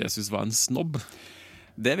betyr det at Jesus var en snobb?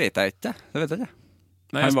 Det vet jeg ikke. Nei,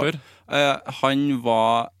 jeg spør.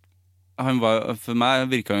 Han var, for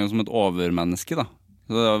meg virket han jo som et overmenneske da.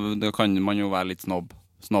 Så da kan man jo være litt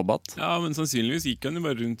snobbete. Ja, men sannsynligvis gikk han jo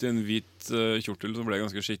bare rundt i en hvit kjortel som ble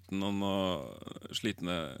ganske skitten og noen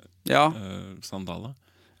slitne sandaler.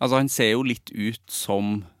 Altså han ser jo litt ut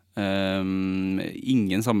som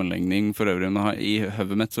ingen sammenligning for øvrig, men i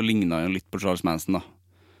høvet mitt så ligner han jo litt på Charles Manson da.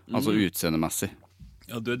 Altså utseendemessig.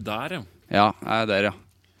 Ja, du er der, ja. Ja, jeg er der, ja.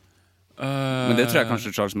 Men det tror jeg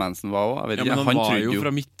kanskje Charles Manson var også. Ja, men han var jo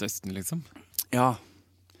fra Midtøsten, liksom. Ja.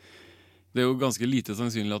 Det er jo ganske lite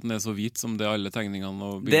sannsynlig at han er så hvit som det alle tegningene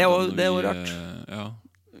og det er jo rart. Ja.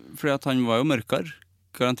 Fordi at han var jo mørkere,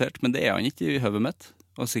 garantert, men det er han ikke i høvet mitt.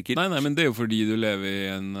 Og sikkert. Nei, men det er jo fordi du lever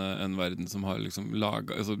i en verden som har liksom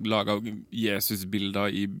laget Jesus-bilder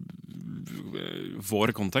i vår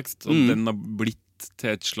kontekst, og den har blitt til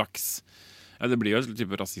et slags... Ja, det blir jo et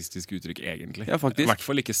type rasistisk uttrykk, egentlig. Ja, faktisk. I hvert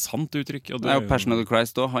fall ikke sant uttrykk. Og Nei, og Passion of the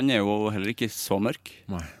Christ også, han er jo heller ikke så mørk.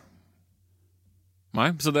 Nei,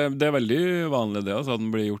 så det er veldig vanlig det, altså, at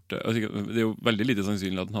den blir gjort. Det er jo veldig lite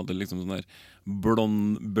sannsynlig at den hadde liksom sånn der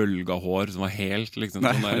blond bølgehår som var helt liksom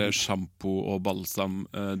sånn der shampoo og balsam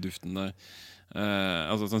duftende.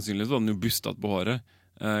 Altså sannsynligvis var den jo bustet på håret.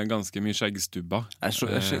 Ganske mye skjeggstubba.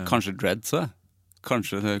 Kanskje dreads også.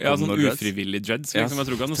 Kanskje sånn ufrivillig dreads liksom. Jeg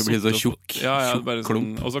tror ikke han det blir så tjukk bare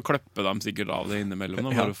klump. Og så kløpper de sikkert av det innimellom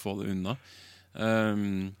da, for å få det unna.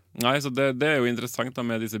 Nei, så det er jo interessant da,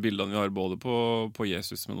 med disse bildene vi har både på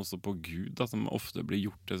Jesus, men også på Gud da, som ofte blir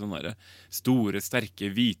gjort til sånne der store,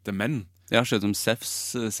 sterke, hvite menn. Ja, skjønt som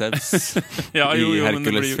Zeus i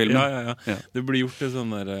Hercules-filmen. Ja. Det blir gjort til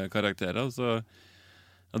sånne karakterer. Så,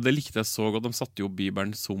 det likte jeg så godt. De satte jo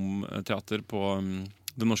Bibelen som teater på...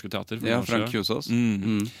 Det Norske Teater. Ja, Frank Kjosås.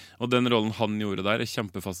 Og den rollen han gjorde der er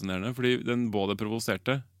kjempefascinerende, fordi den både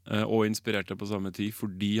provoserte og inspirerte på samme tid,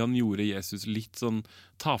 fordi han gjorde Jesus litt sånn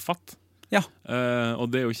tafatt. Ja.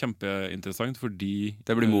 Og det er jo kjempeinteressant, fordi...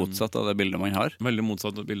 Det blir motsatt av det bildet man har. Veldig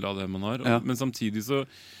motsatt av bildet av det man har. Ja. Men samtidig så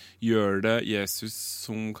gjør det Jesus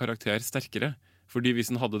som karakter sterkere. Fordi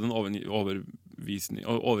hvis han hadde den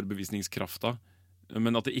overbevisningskrafta,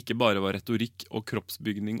 men at det ikke bare var retorikk og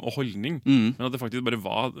kroppsbygning og holdning, men at det faktisk bare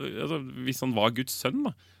var hvis han var Guds sønn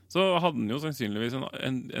da, så hadde han jo sannsynligvis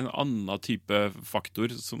en annen type faktor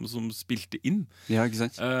som spilte inn. Ja, ikke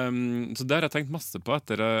sant? Så det har jeg tenkt masse på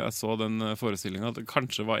etter jeg så den forestillingen, at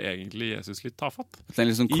kanskje var egentlig Jesus litt tafatt. Det er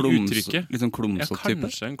litt sånn klumsott type.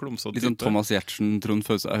 Kanskje en klumsott type. Litt sånn Thomas Giertsen, Trond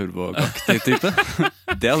Fause Aurvåg-aktig type.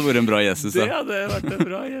 Det hadde vært en bra Jesus. Det hadde vært en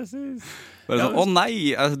bra Jesus. Bare sånn, å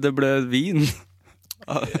nei, det ble vin.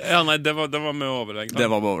 Ja, nei, det var med overlegg. Det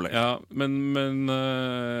var med overlegg. Ja, men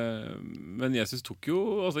Jesus tok jo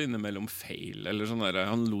også innimellom feil, eller sånn der.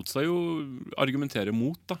 Han lot seg jo argumentere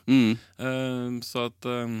mot, da. Så at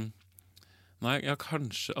nei, ja,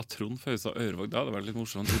 kanskje at Trond Fause Aurvåg, det hadde vært litt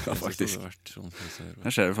morsomt. Ja, faktisk. Jeg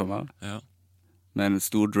ser det for meg. Ja. Med en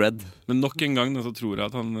stor dread. Men nok en gang så tror jeg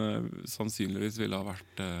at han sannsynligvis ville ha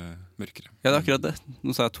vært mørkere. Ja, det er akkurat det. Nå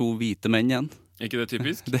sa jeg 2 hvite menn igjen. Ikke det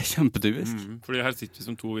typisk? Det er kjempetypisk. Fordi her sitter vi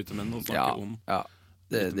som 2 hvite menn og snakker om... Ja,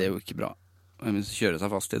 det er jo ikke bra. Vi må kjøre seg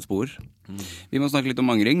fast i et spor. Vi må snakke litt om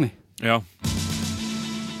angring, vi. Ja.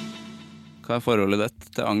 Hva er forholdet ditt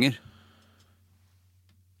til anger?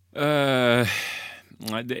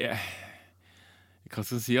 Nei, det er... Hva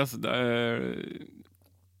skal jeg si, altså? Det er...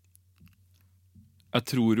 Jeg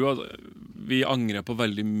tror jo at vi angrer på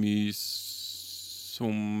veldig mye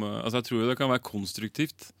som... Altså, jeg tror jo det kan være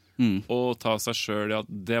konstruktivt å ta seg selv i at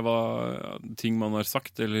det var ting man har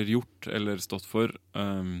sagt eller gjort eller stått for,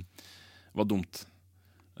 var dumt.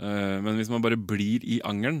 Men hvis man bare blir i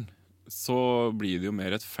angeren, så blir det jo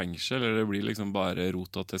mer et fengsel, eller det blir liksom bare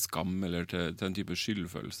rota til skam eller til en type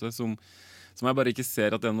skyldfølelse som jeg bare ikke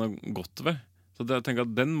ser at det er noe godt ved. Så jeg tenker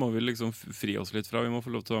at den må vi liksom fri oss litt fra. Vi må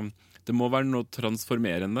få lov til å... Det må være noe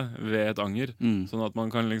transformerende ved et anger, sånn at man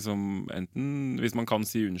kan liksom enten, hvis man kan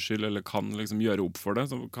si unnskyld eller kan liksom gjøre opp for det,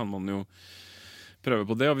 så kan man jo prøve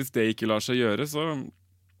på det, og hvis det ikke lar seg gjøre, så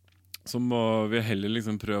må vi heller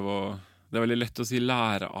liksom prøve å... Det er veldig lett å si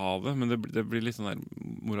lære av det, men det blir litt sånn der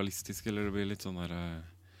moralistisk, eller det blir litt sånn der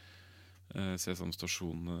Sesam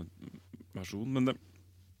Stasjon-versjon, men det...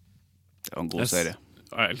 Det var en god serie.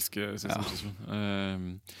 Jeg elsker Sesame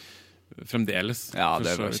Street. Fremdeles. Ja,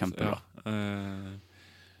 det var kjempebra.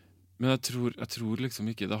 Men jeg tror liksom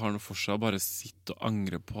ikke det har noe for seg å bare sitte og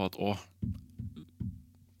angre på at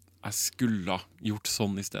jeg skulle ha gjort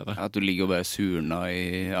sånn i stedet. At du ligger og bare surner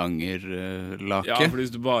i angerlake. Ja, for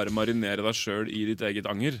hvis du bare marinerer deg selv i ditt eget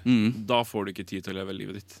anger, da får du ikke tid til å leve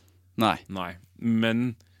livet ditt. Nei.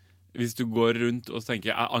 Men hvis du går rundt og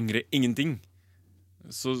tenker jeg angrer ingenting,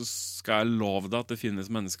 så skal jeg love deg at det finnes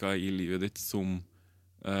mennesker i livet ditt som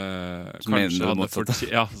som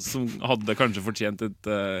hadde kanskje fortjent et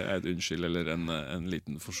unnskyld eller en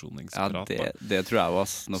liten forsoningsprat. Ja, det tror jeg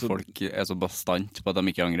også, når folk er så bastant på at de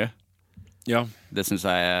ikke angrer. Ja. Det synes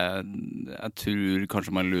jeg tror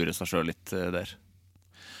kanskje man lurer seg selv litt der.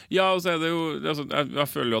 Ja, og så er det jo jeg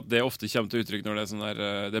føler jo at det ofte kommer til uttrykk når det er sånn der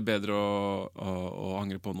det er bedre å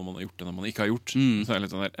angre på når man har gjort det enn når man ikke har gjort. Så er det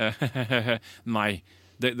litt sånn der nei.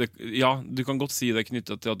 Ja, du kan godt si det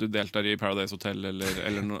knyttet til at du deltar i Paradise Hotel eller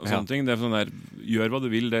sånne ting. Det er sånn der, gjør hva du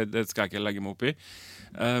vil, det skal jeg ikke legge meg opp i.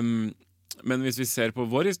 Men hvis vi ser på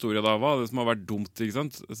vår historie da, hva er det som har vært dumt, ikke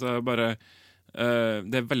sant? Så bare,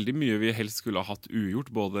 det er veldig mye vi helst skulle ha hatt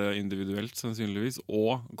ugjort, både individuelt sannsynligvis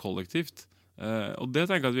og kollektivt. Og det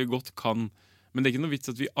tenker jeg at vi godt kan, men det er ikke noe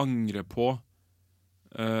vits at vi angrer på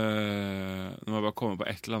nå må jeg bare komme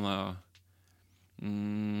på et eller annet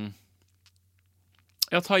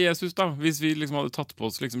ja, ta Jesus da. Hvis vi liksom hadde tatt på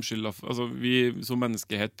oss liksom skylda, altså vi som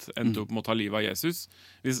menneskehet endte opp med å ta livet av Jesus,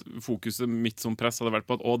 hvis fokuset mitt som press hadde vært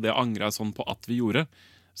på at det angrer jeg sånn på at vi gjorde,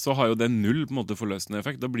 så har jo det null på en måte forløsende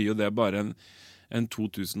effekt. Da blir jo det bare en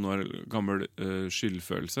 2000 år gammel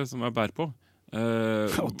skyldfølelse som jeg bærer på.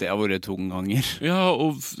 Og det har vært tung anger. Ja,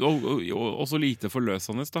 og så lite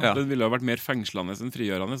forløsende da. Ja. Det ville ha vært mer fengslende enn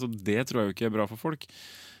frigjørende, så det tror jeg jo ikke er bra for folk.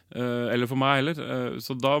 Eller for meg heller.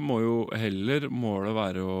 Så da må jo heller målet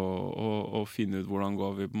være å finne ut hvordan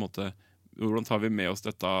går vi på en måte, hvordan tar vi med oss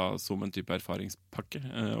dette som en type erfaringspakke.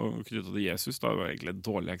 Og knyttet til Jesus, da var egentlig et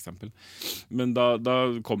dårlig eksempel. Men da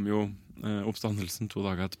kom jo oppstandelsen 2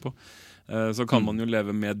 dager etterpå. Så kan man jo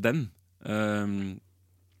leve med den.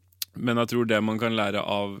 Men jeg tror det man kan lære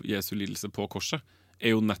av Jesu lidelse på korset,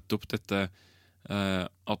 er jo nettopp dette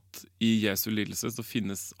at i Jesu lidelse så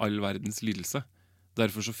finnes all verdens lidelse.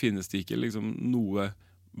 Derfor så finnes det ikke liksom noe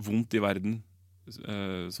vondt i verden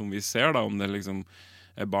som vi ser da, om det liksom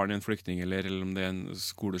er barn i en flyktning eller om det er en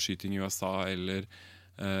skoleskyting i USA eller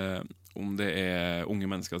om det er unge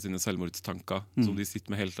mennesker sine selvmordstanker som de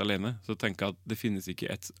sitter med helt alene, så tenker jeg at det finnes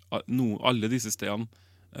ikke alle disse stedene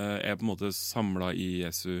er på en måte samlet i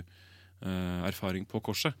Jesu erfaring på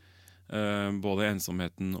korset, både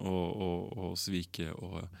ensomheten og sviket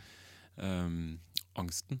og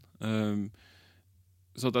angsten.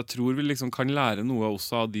 Så at jeg tror vi liksom kan lære noe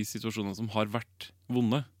også av de situasjonene som har vært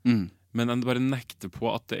vonde, men en bare nekter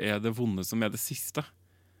på at det er det vonde som er det siste.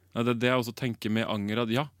 Det er det jeg også tenker med anger,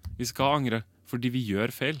 at ja, vi skal angre fordi vi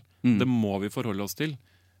gjør feil, det må vi forholde oss til,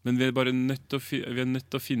 men vi er bare nødt til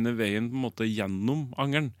å finne veien på en måte gjennom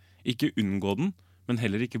angeren, ikke unngå den, men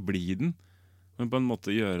heller ikke bli den, men på en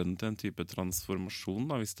måte gjøre den til en type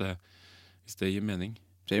transformasjon da, hvis det gir mening.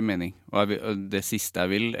 Det gir mening. Og det siste jeg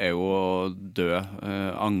vil er jo å dø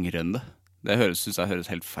angrende. Det synes jeg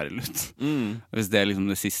høres helt forferdelig ut. Hvis det er liksom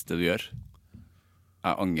det siste du gjør,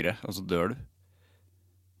 jeg angrer, og så dør du.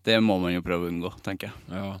 Det må man jo prøve å unngå, tenker jeg.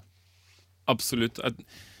 Ja, absolutt.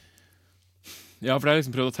 Ja, for jeg har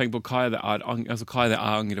liksom prøvd å tenke på hva er det jeg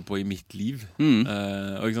angrer på i mitt liv.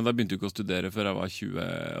 Og ikke sant, jeg begynte jo ikke å studere før jeg var 20,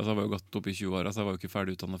 altså jeg var jo gått opp i 20 år, så jeg var jo ikke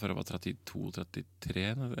ferdig utdannet før jeg var 32-33.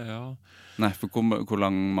 Ja. Nei, for hvor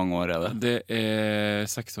mange år er det? Det er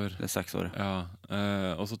 6 år. Det er 6 år. Ja,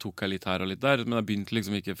 og så tok jeg litt her og litt der, men jeg begynte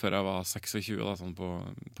liksom ikke før jeg var 26 da, sånn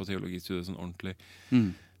på teologistudiet sånn ordentlig.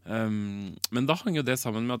 Men da hang jo det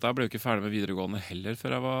sammen med at jeg ble jo ikke ferdig med videregående heller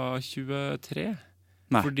før jeg var 23.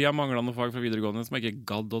 Nei. Fordi jeg manglet noen fag fra videregående som jeg ikke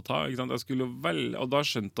gadd å ta, ikke sant? Og da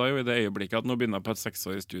skjønte jeg jo i det øyeblikket at nå begynner jeg på et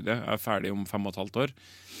 6-årig studie, jeg er ferdig om 5,5 år.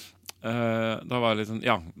 Da var jeg litt sånn,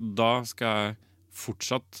 ja, da skal jeg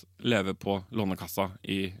fortsatt leve på lånekassa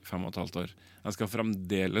i 5,5 år. Jeg skal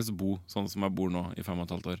fremdeles bo sånn som jeg bor nå i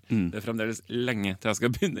 5,5 år. Det er fremdeles lenge til jeg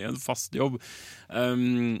skal begynne i en fast jobb.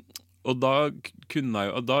 Og da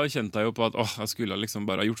kjente jeg jo på at jeg skulle liksom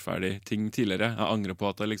bare ha gjort ferdig ting tidligere. Jeg angrer på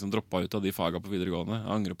at jeg liksom droppet ut av de fagene på videregående.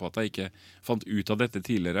 Jeg angrer på at jeg ikke fant ut av dette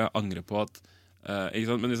tidligere. Jeg angrer på at ikke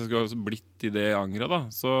sant? Men hvis jeg skulle ha blitt i det angret da,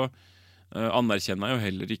 så anerkjenner jeg jo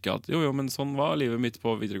heller ikke at jo, men sånn var livet mitt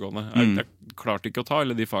på videregående. Jeg klarte ikke å ta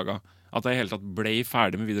alle de fagene. At jeg i hele tatt ble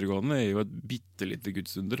ferdig med videregående er jo et bittelite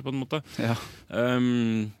gudsunder på en måte. Ja.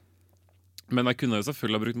 Men jeg kunne jo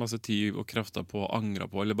selvfølgelig ha brukt masse tid og krefter på å angre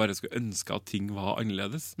på, eller bare skulle ønske at ting var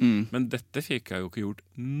annerledes. Men dette fikk jeg jo ikke gjort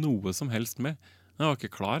noe som helst med. Jeg var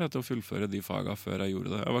ikke klar til å fullføre de fagene før jeg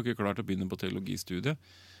gjorde det. Jeg var ikke klar til å begynne på teologistudiet.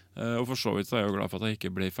 Og for så vidt så er jeg jo glad for at jeg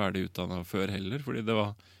ikke ble ferdig utdannet før heller, fordi det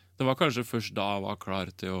var kanskje først da jeg var klar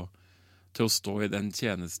til å stå i den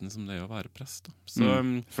tjenesten som det er å være prest. Da. Så,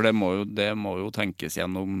 for det må jo tenkes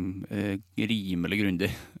gjennom rimelig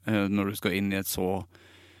grundig når du skal inn i et så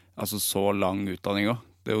lang utdanning også.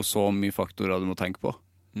 Det er jo så mye faktorer du må tenke på.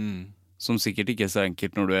 Som sikkert ikke er så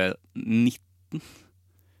enkelt når du er 19.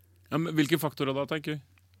 Ja, men hvilke faktorer da, tenker du?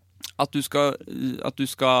 At du skal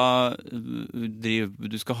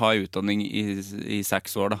ha utdanning i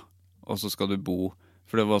 6 år, da. Og så skal du bo.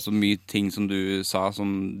 For det var så mye ting som du sa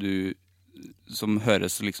som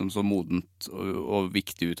høres liksom så modent og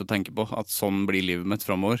viktig ut å tenke på. At sånn blir livet mitt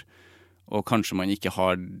fremover. Og kanskje man ikke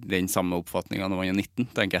har den samme oppfatningen når man er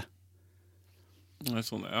 19, tenker jeg.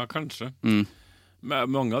 Sånn, ja, kanskje.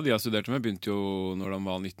 Mange av de jeg studerte med begynte jo når de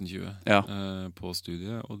var 1920 på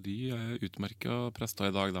studiet, og de er utmerket prester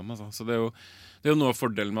i dag, dem, altså. Så det er jo noe av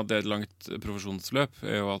fordelen med at det er et langt profesjonsløp,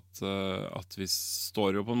 er jo at vi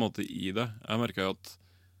står jo på en måte i det. Jeg merket jo at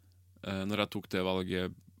når jeg tok det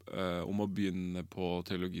valget om å begynne på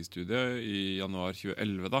teologistudiet i januar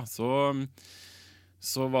 2011, da,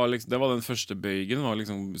 så var liksom, det var den første bøygen var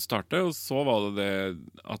liksom starte, og så var det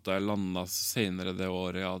at jeg landet senere det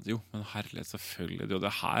året at jo, men herlighet, selvfølgelig, det er jo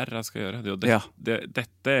det her jeg skal gjøre.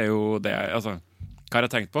 Dette er jo det jeg, altså, hva har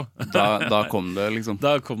jeg tenkt på? Da kom det liksom.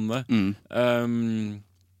 Da kom det.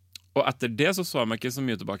 Og etter det så jeg meg ikke så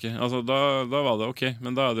mye tilbake. Altså, da var det ok,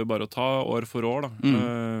 men da er det jo bare å ta år for år, da.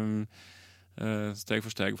 Steg for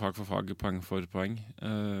steg, fag for fag, poeng for poeng.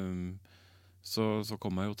 Så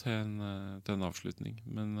kom jeg jo til en avslutning.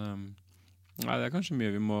 Men nei, det er kanskje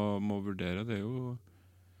mye vi må vurdere. Det er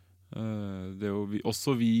jo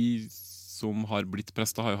også vi som har blitt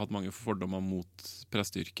prester, har jo hatt mange fordommer mot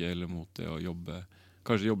prestyrket, eller mot det å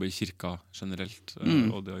kanskje jobbe i kirka generelt,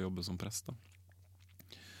 og det å jobbe som prest, da.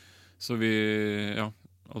 Så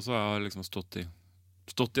også jeg har liksom stått i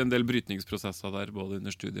en del brytningsprosesser der, både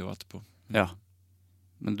under studiet og etterpå. Ja,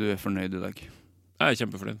 men du er fornøyd i dag? Jeg er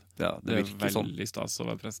kjempefornøyd. Ja, det er veldig stas å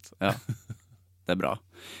være prest. Ja, det er bra.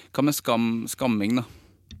 Hva med skamming, da?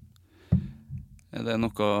 Er det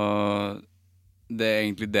noe... Det er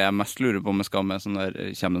egentlig det jeg mest lurer på med skam, sånn der,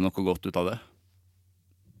 kommer det noe godt ut av det?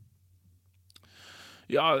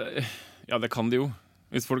 Ja, det kan det jo.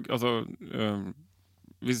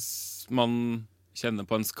 Hvis man kjenner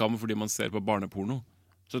på en skam fordi man ser på barneporno,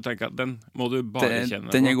 så tenker jeg at den må du bare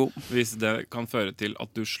kjenne den er på. God. Hvis det kan føre til at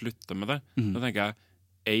du slutter med det, så tenker jeg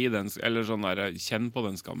eller sånn der, kjenn på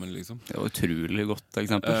den skammen, liksom. Det var utrolig godt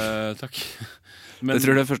eksempel. Takk. Men, jeg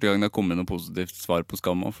tror det er første gang det har kommet noe positivt svar på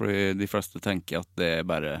skam også, fordi de fleste tenker at det er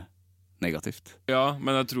bare negativt. Ja,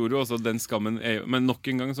 men jeg tror jo også at den skammen men nok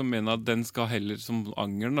en gang så mener jeg at den skal heller som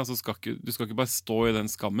angeren, du skal ikke bare stå i den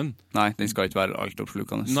skammen. Nei, den skal ikke være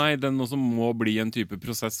altoppslukende. Nei, den også må bli en type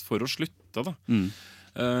prosess for å slutte, da.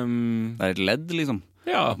 Det er et ledd, liksom.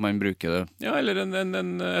 Ja. At man bruker det. Ja, eller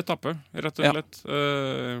en etappe, rett og slett.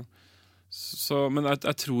 Men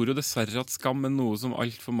jeg tror jo dessverre at skam er noe som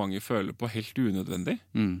alt for mange føler på helt unødvendig.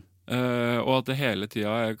 Og at det hele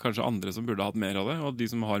tiden er kanskje andre som burde hatt mer av det, og de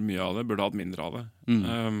som har mye av det, burde hatt mindre av det.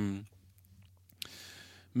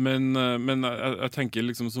 Men jeg tenker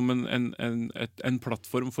liksom som en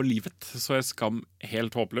plattform for livet, så er skam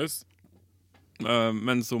helt håpløs.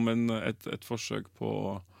 Men som et forsøk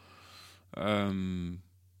på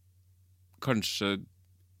kanskje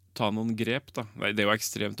ta noen grep, da. Nei, det er jo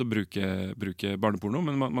ekstremt å bruke barneporno,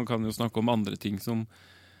 men man kan jo snakke om andre ting som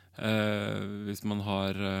hvis man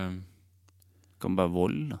har kan være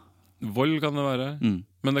vold, da. Vold kan det være,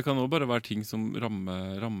 men det kan også bare være ting som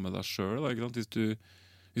rammer deg selv, da, ikke sant?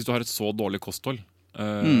 Hvis du har et så dårlig kosthold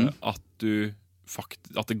at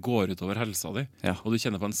det går ut over helsa di, og du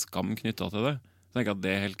kjenner på en skam knyttet til det, så tenker jeg at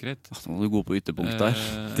det er helt greit. Nå er du god på ytterpunkt der.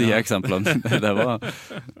 De eksemplene. Det var...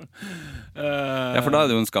 for da er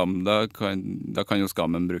det jo en skam. Da kan jo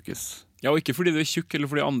skammen brukes. Ja, og ikke fordi du er tjukk,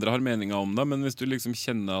 eller fordi andre har meninger om det, men hvis du liksom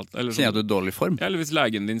kjenner at... Kjenner at du er i dårlig form? Ja, eller hvis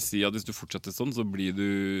legen din sier at hvis du fortsetter sånn, så blir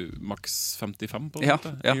du maks 55 på en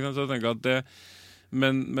måte. Så jeg tenker at det...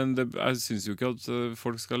 Men jeg synes jo ikke at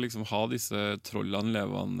folk skal liksom ha disse trollene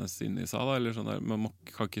levende inni seg, da, eller sånn der. Man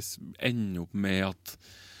kan ikke ende opp med at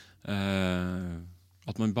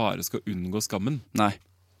man bare skal unngå skammen. Nei.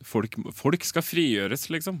 Folk skal frigjøres,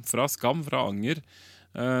 liksom, fra skam, fra anger.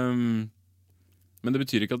 Men det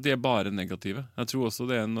betyr ikke at de er bare negative. Jeg tror også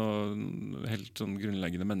det er noe helt sånn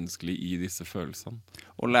grunnleggende menneskelig i disse følelsene.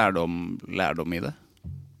 Og lærdom i det?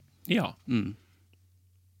 Ja.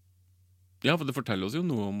 Ja, for det forteller oss jo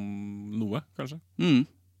noe om noe, kanskje.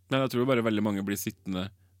 Men jeg tror bare veldig mange blir sittende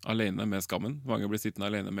alene med skammen. Mange blir sittende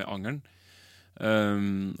alene med angeren.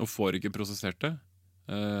 Og får ikke prosessert det.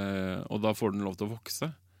 Og da får den lov til å vokse.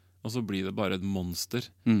 Og så blir det bare et monster.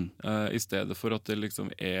 I stedet for at det liksom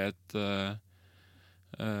et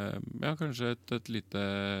kanskje et lite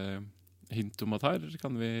hint om at her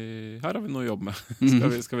har vi noe å jobbe med.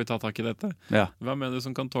 Skal vi ta tak i dette? Ja. Hvem er det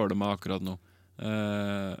som kan tåle meg akkurat nå?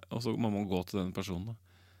 Og så må man gå til den personen.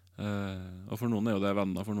 Og for noen er jo det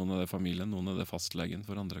venner, for noen er det familien, noen er det fastlegen,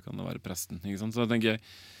 for andre kan det være presten. Ikke sant? Så jeg tenker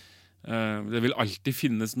det vil alltid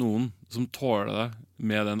finnes noen som tåler deg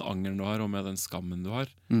med den angeren du har og med den skammen du har.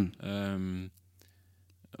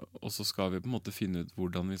 Og så skal vi på en måte finne ut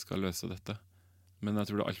hvordan vi skal løse dette. Men jeg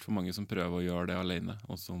tror det er alt for mange som prøver å gjøre det alene,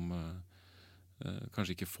 og som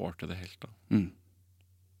kanskje ikke får til det helt da.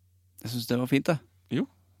 Jeg synes det var fint da. Jo.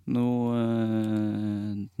 Nå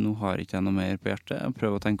har ikke jeg noe mer på hjertet. Jeg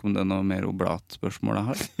prøver å tenke om det er noe mer oblat-spørsmål jeg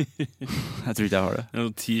har. Jeg tror ikke jeg har det.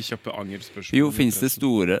 10 kjappe angerspørsmål. Jo, finnes det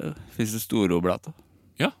store oblater?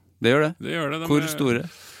 Ja. Det gjør det. Det gjør det. Hvor store?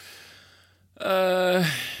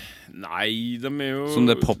 Nei, de er jo... Som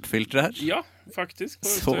det popfiltret her? Ja, faktisk.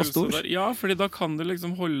 Så stor? Ja, fordi da kan du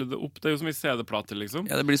liksom holde det opp. Det er jo som i CD-plater, liksom.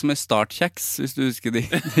 Ja, det blir som en startkjeks, hvis du husker de.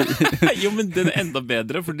 Jo, men den er enda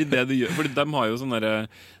bedre, fordi det du gjør... Fordi de har jo sånn der...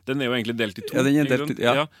 Den er jo egentlig delt i 2. Ja, den er delt i 2,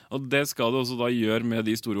 ja. Og det skal du også da gjøre med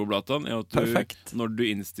de store oblatene. Er at Perfekt. Når du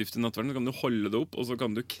innstifter nattverden, så kan du holde det opp, og så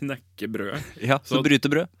kan du knekke brødet. Ja, så bryter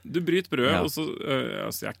brød. Du bryter brødet, og så...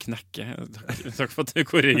 altså, jeg knekker. Takk for at du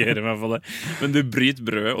korrigerer meg på det. Men du bryter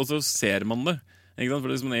brødet, og så ser man det. Ikke sant?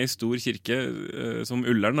 For det er som en stor kirke som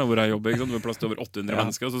Ullern, da, hvor jeg jobber, ikke sant? Med plass til over 800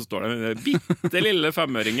 mennesker, og så står det den bitte lille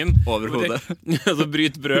 5-øringen over hodet. Og så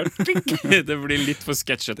bryter brød. Det blir litt for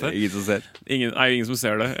sketsjete. Det er ingen som ser. Ingen som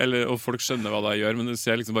ser det, og folk skjønner hva det gjør, men det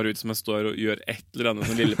ser liksom bare ut som jeg står og gjør et eller annet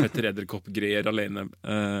sånn lille Petter Edderkopp-greier alene,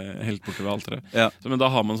 helt borte ved alteret. Ja. Men da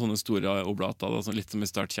har man sånne store oblater, da, sånn litt som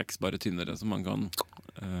i startkjeks, bare tynnere, som man kan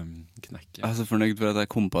knekke. Jeg er så fornøyd for at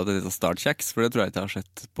jeg kom på at det er startkjeks, for det tror jeg ikke jeg har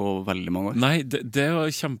sett på veldig mange år. Nei, det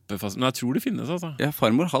var kjempefast. Men jeg tror det finnes, altså. Ja,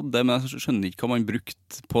 farmor hadde det, men jeg skjønner ikke hva man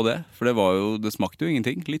brukte på det. For det smakte jo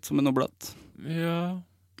ingenting. Litt som en oblat. Ja.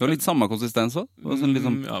 Det var litt samme konsistens også. Sånn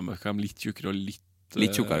liksom, ja, men litt tjukkere og litt...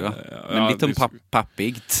 Litt tjukkere, ja. Men litt sånn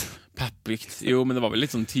pappigt. Pappigt. Jo, men det var vel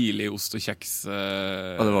litt sånn tidlig ost- og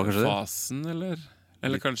kjeks-fasen, eller?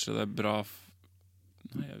 Eller kanskje det er bra...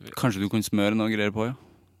 Nei, kanskje du kan smøre noe greier på, ja.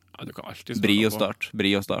 Ja, du kan alltid smøre Bri og på. start.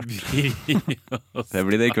 Det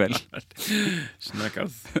blir det i kveld.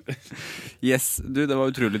 Snakkas. Yes, du, det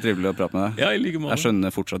var utrolig trivelig å prate med deg. Ja, i like måte. Jeg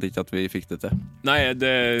skjønner fortsatt ikke at vi fikk det til. Nei,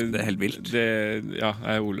 det er helt vilt. Ja,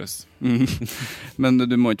 jeg er ordløs. Men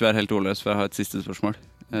du må ikke være helt ordløs, for jeg har et siste spørsmål.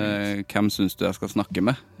 Hvem synes du jeg skal snakke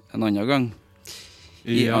med en annen gang?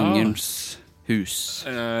 I Angerns hus.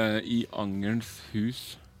 I Angerns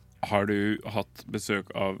hus. Har du hatt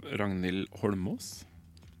besøk av Ragnhild Holmås?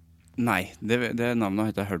 Nei, det navnet har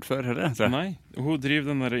jeg ikke hørt før, heller. Nei, hun driver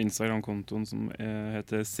den der Instagram-kontoen som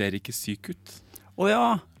heter Ser ikke syk ut.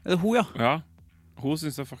 Ja, er det hun, ja? Ja, hun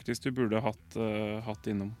synes jeg faktisk du burde hatt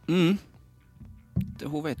innom. Det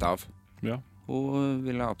hun vet av. Ja. Hun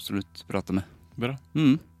vil jeg absolutt prate med. Bra,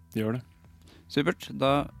 gjør det. Supert,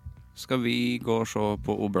 da skal vi gå og se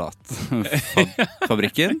på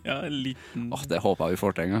Oblatfabrikken. Ja, en liten... Det håper jeg vi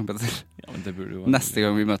får til en gang, Petter. Ja, men det burde jo... Neste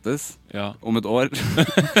gang vi møtes, om et år,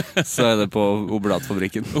 så er det på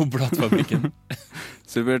Oblatfabrikken. Oblatfabrikken.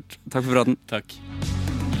 Supert, takk for praten. Takk.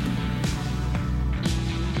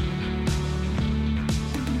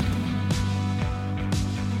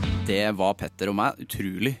 Det var Petter og meg.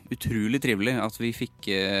 Utrolig trivelig at vi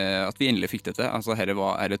endelig fikk det til. Altså,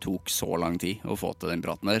 det tok så lang tid å få til den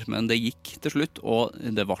praten der, men det gikk til slutt, og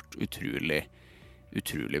det ble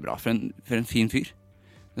utrolig bra. For en fin fyr.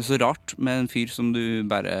 Det er så rart med en fyr som du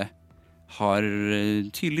bare har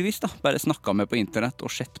tydeligvis bare snakket med på internett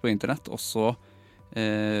og sett på internett, og så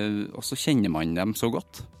kjenner man dem så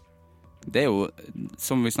godt. Det er jo,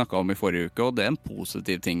 som vi snakket om i forrige uke, og det er en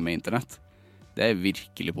positiv ting med internett. Det er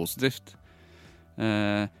virkelig positivt.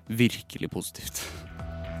 Virkelig positivt.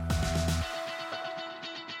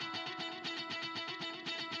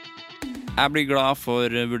 Jeg blir glad for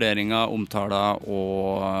vurderinger, omtaler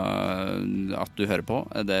og at du hører på.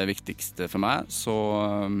 Det er det viktigste for meg. Så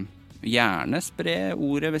gjerne spre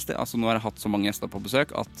ordet hvis det... Altså, nå har jeg hatt så mange gjester på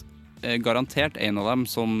besøk at garantert en av dem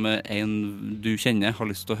som en du kjenner har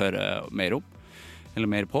lyst til å høre mer om, eller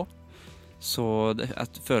mer på. Så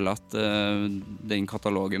jeg føler at den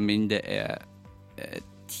katalogen min, det er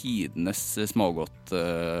tidenes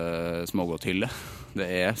smågodthylle. Det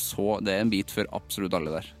er en bit for absolutt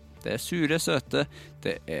alle der. Det er sure, søte.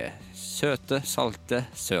 Det er søte, salte,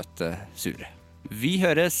 søte, sure. Vi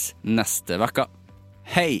høres neste vekka.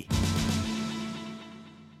 Hei!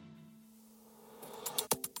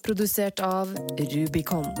 Produsert av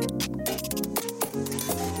Rubicon.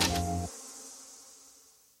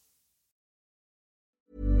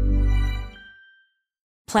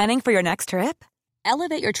 Planning for your next trip?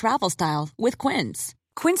 Elevate your travel style with Quince.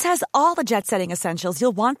 Quince has all the jet-setting essentials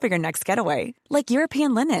you'll want for your next getaway, like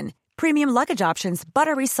European linen, premium luggage options,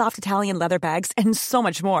 buttery soft Italian leather bags, and so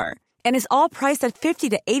much more. And is all priced at 50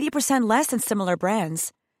 to 80% less than similar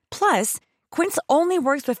brands. Plus, Quince only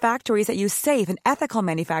works with factories that use safe and ethical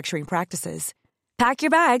manufacturing practices. Pack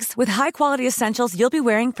your bags with high-quality essentials you'll be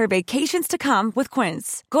wearing for vacations to come with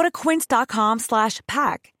Quince. Go to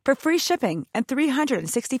quince.com/pack for free shipping and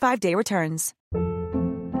 365-day returns.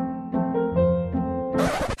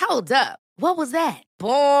 Hold up. What was that?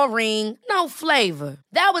 Boring. No flavor.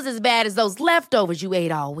 That was as bad as those leftovers you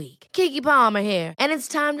ate all week. Keke Palmer here, and it's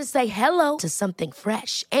time to say hello to something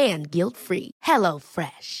fresh and guilt-free. Hello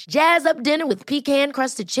Fresh. Jazz up dinner with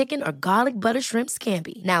pecan-crusted chicken or garlic butter shrimp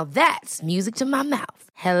scampi. Now that's music to my mouth.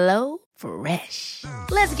 Hello Fresh.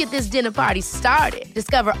 Let's get this dinner party started.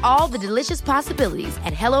 Discover all the delicious possibilities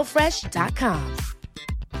at hellofresh.com.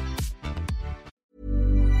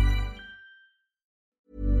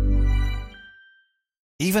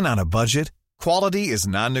 Even on a budget, quality is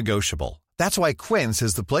non-negotiable. That's why Quince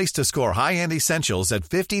is the place to score high-end essentials at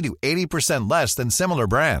 50 to 80% less than similar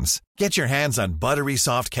brands. Get your hands on buttery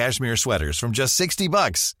soft cashmere sweaters from just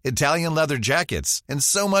 $60, Italian leather jackets, and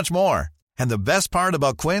so much more. And the best part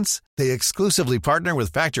about Quince, they exclusively partner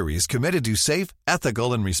with factories committed to safe,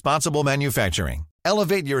 ethical, and responsible manufacturing.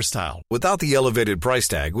 Elevate your style without the elevated price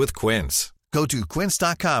tag with Quince. Go to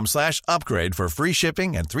quince.com/upgrade for free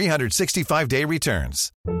shipping and 365-day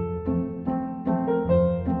returns.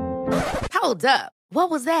 Hold up. What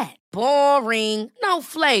was that? Boring. No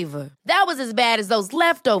flavor. That was as bad as those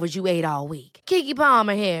leftovers you ate all week. Keke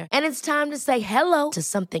Palmer here, and it's time to say hello to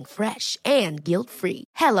something fresh and guilt-free.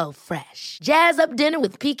 Hello Fresh. Jazz up dinner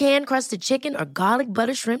with pecan-crusted chicken or garlic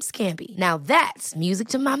butter shrimp scampi. Now that's music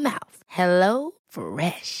to my mouth. Hello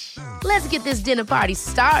Fresh. Let's get this dinner party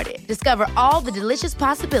started. Discover all the delicious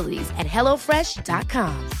possibilities at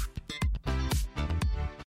hellofresh.com.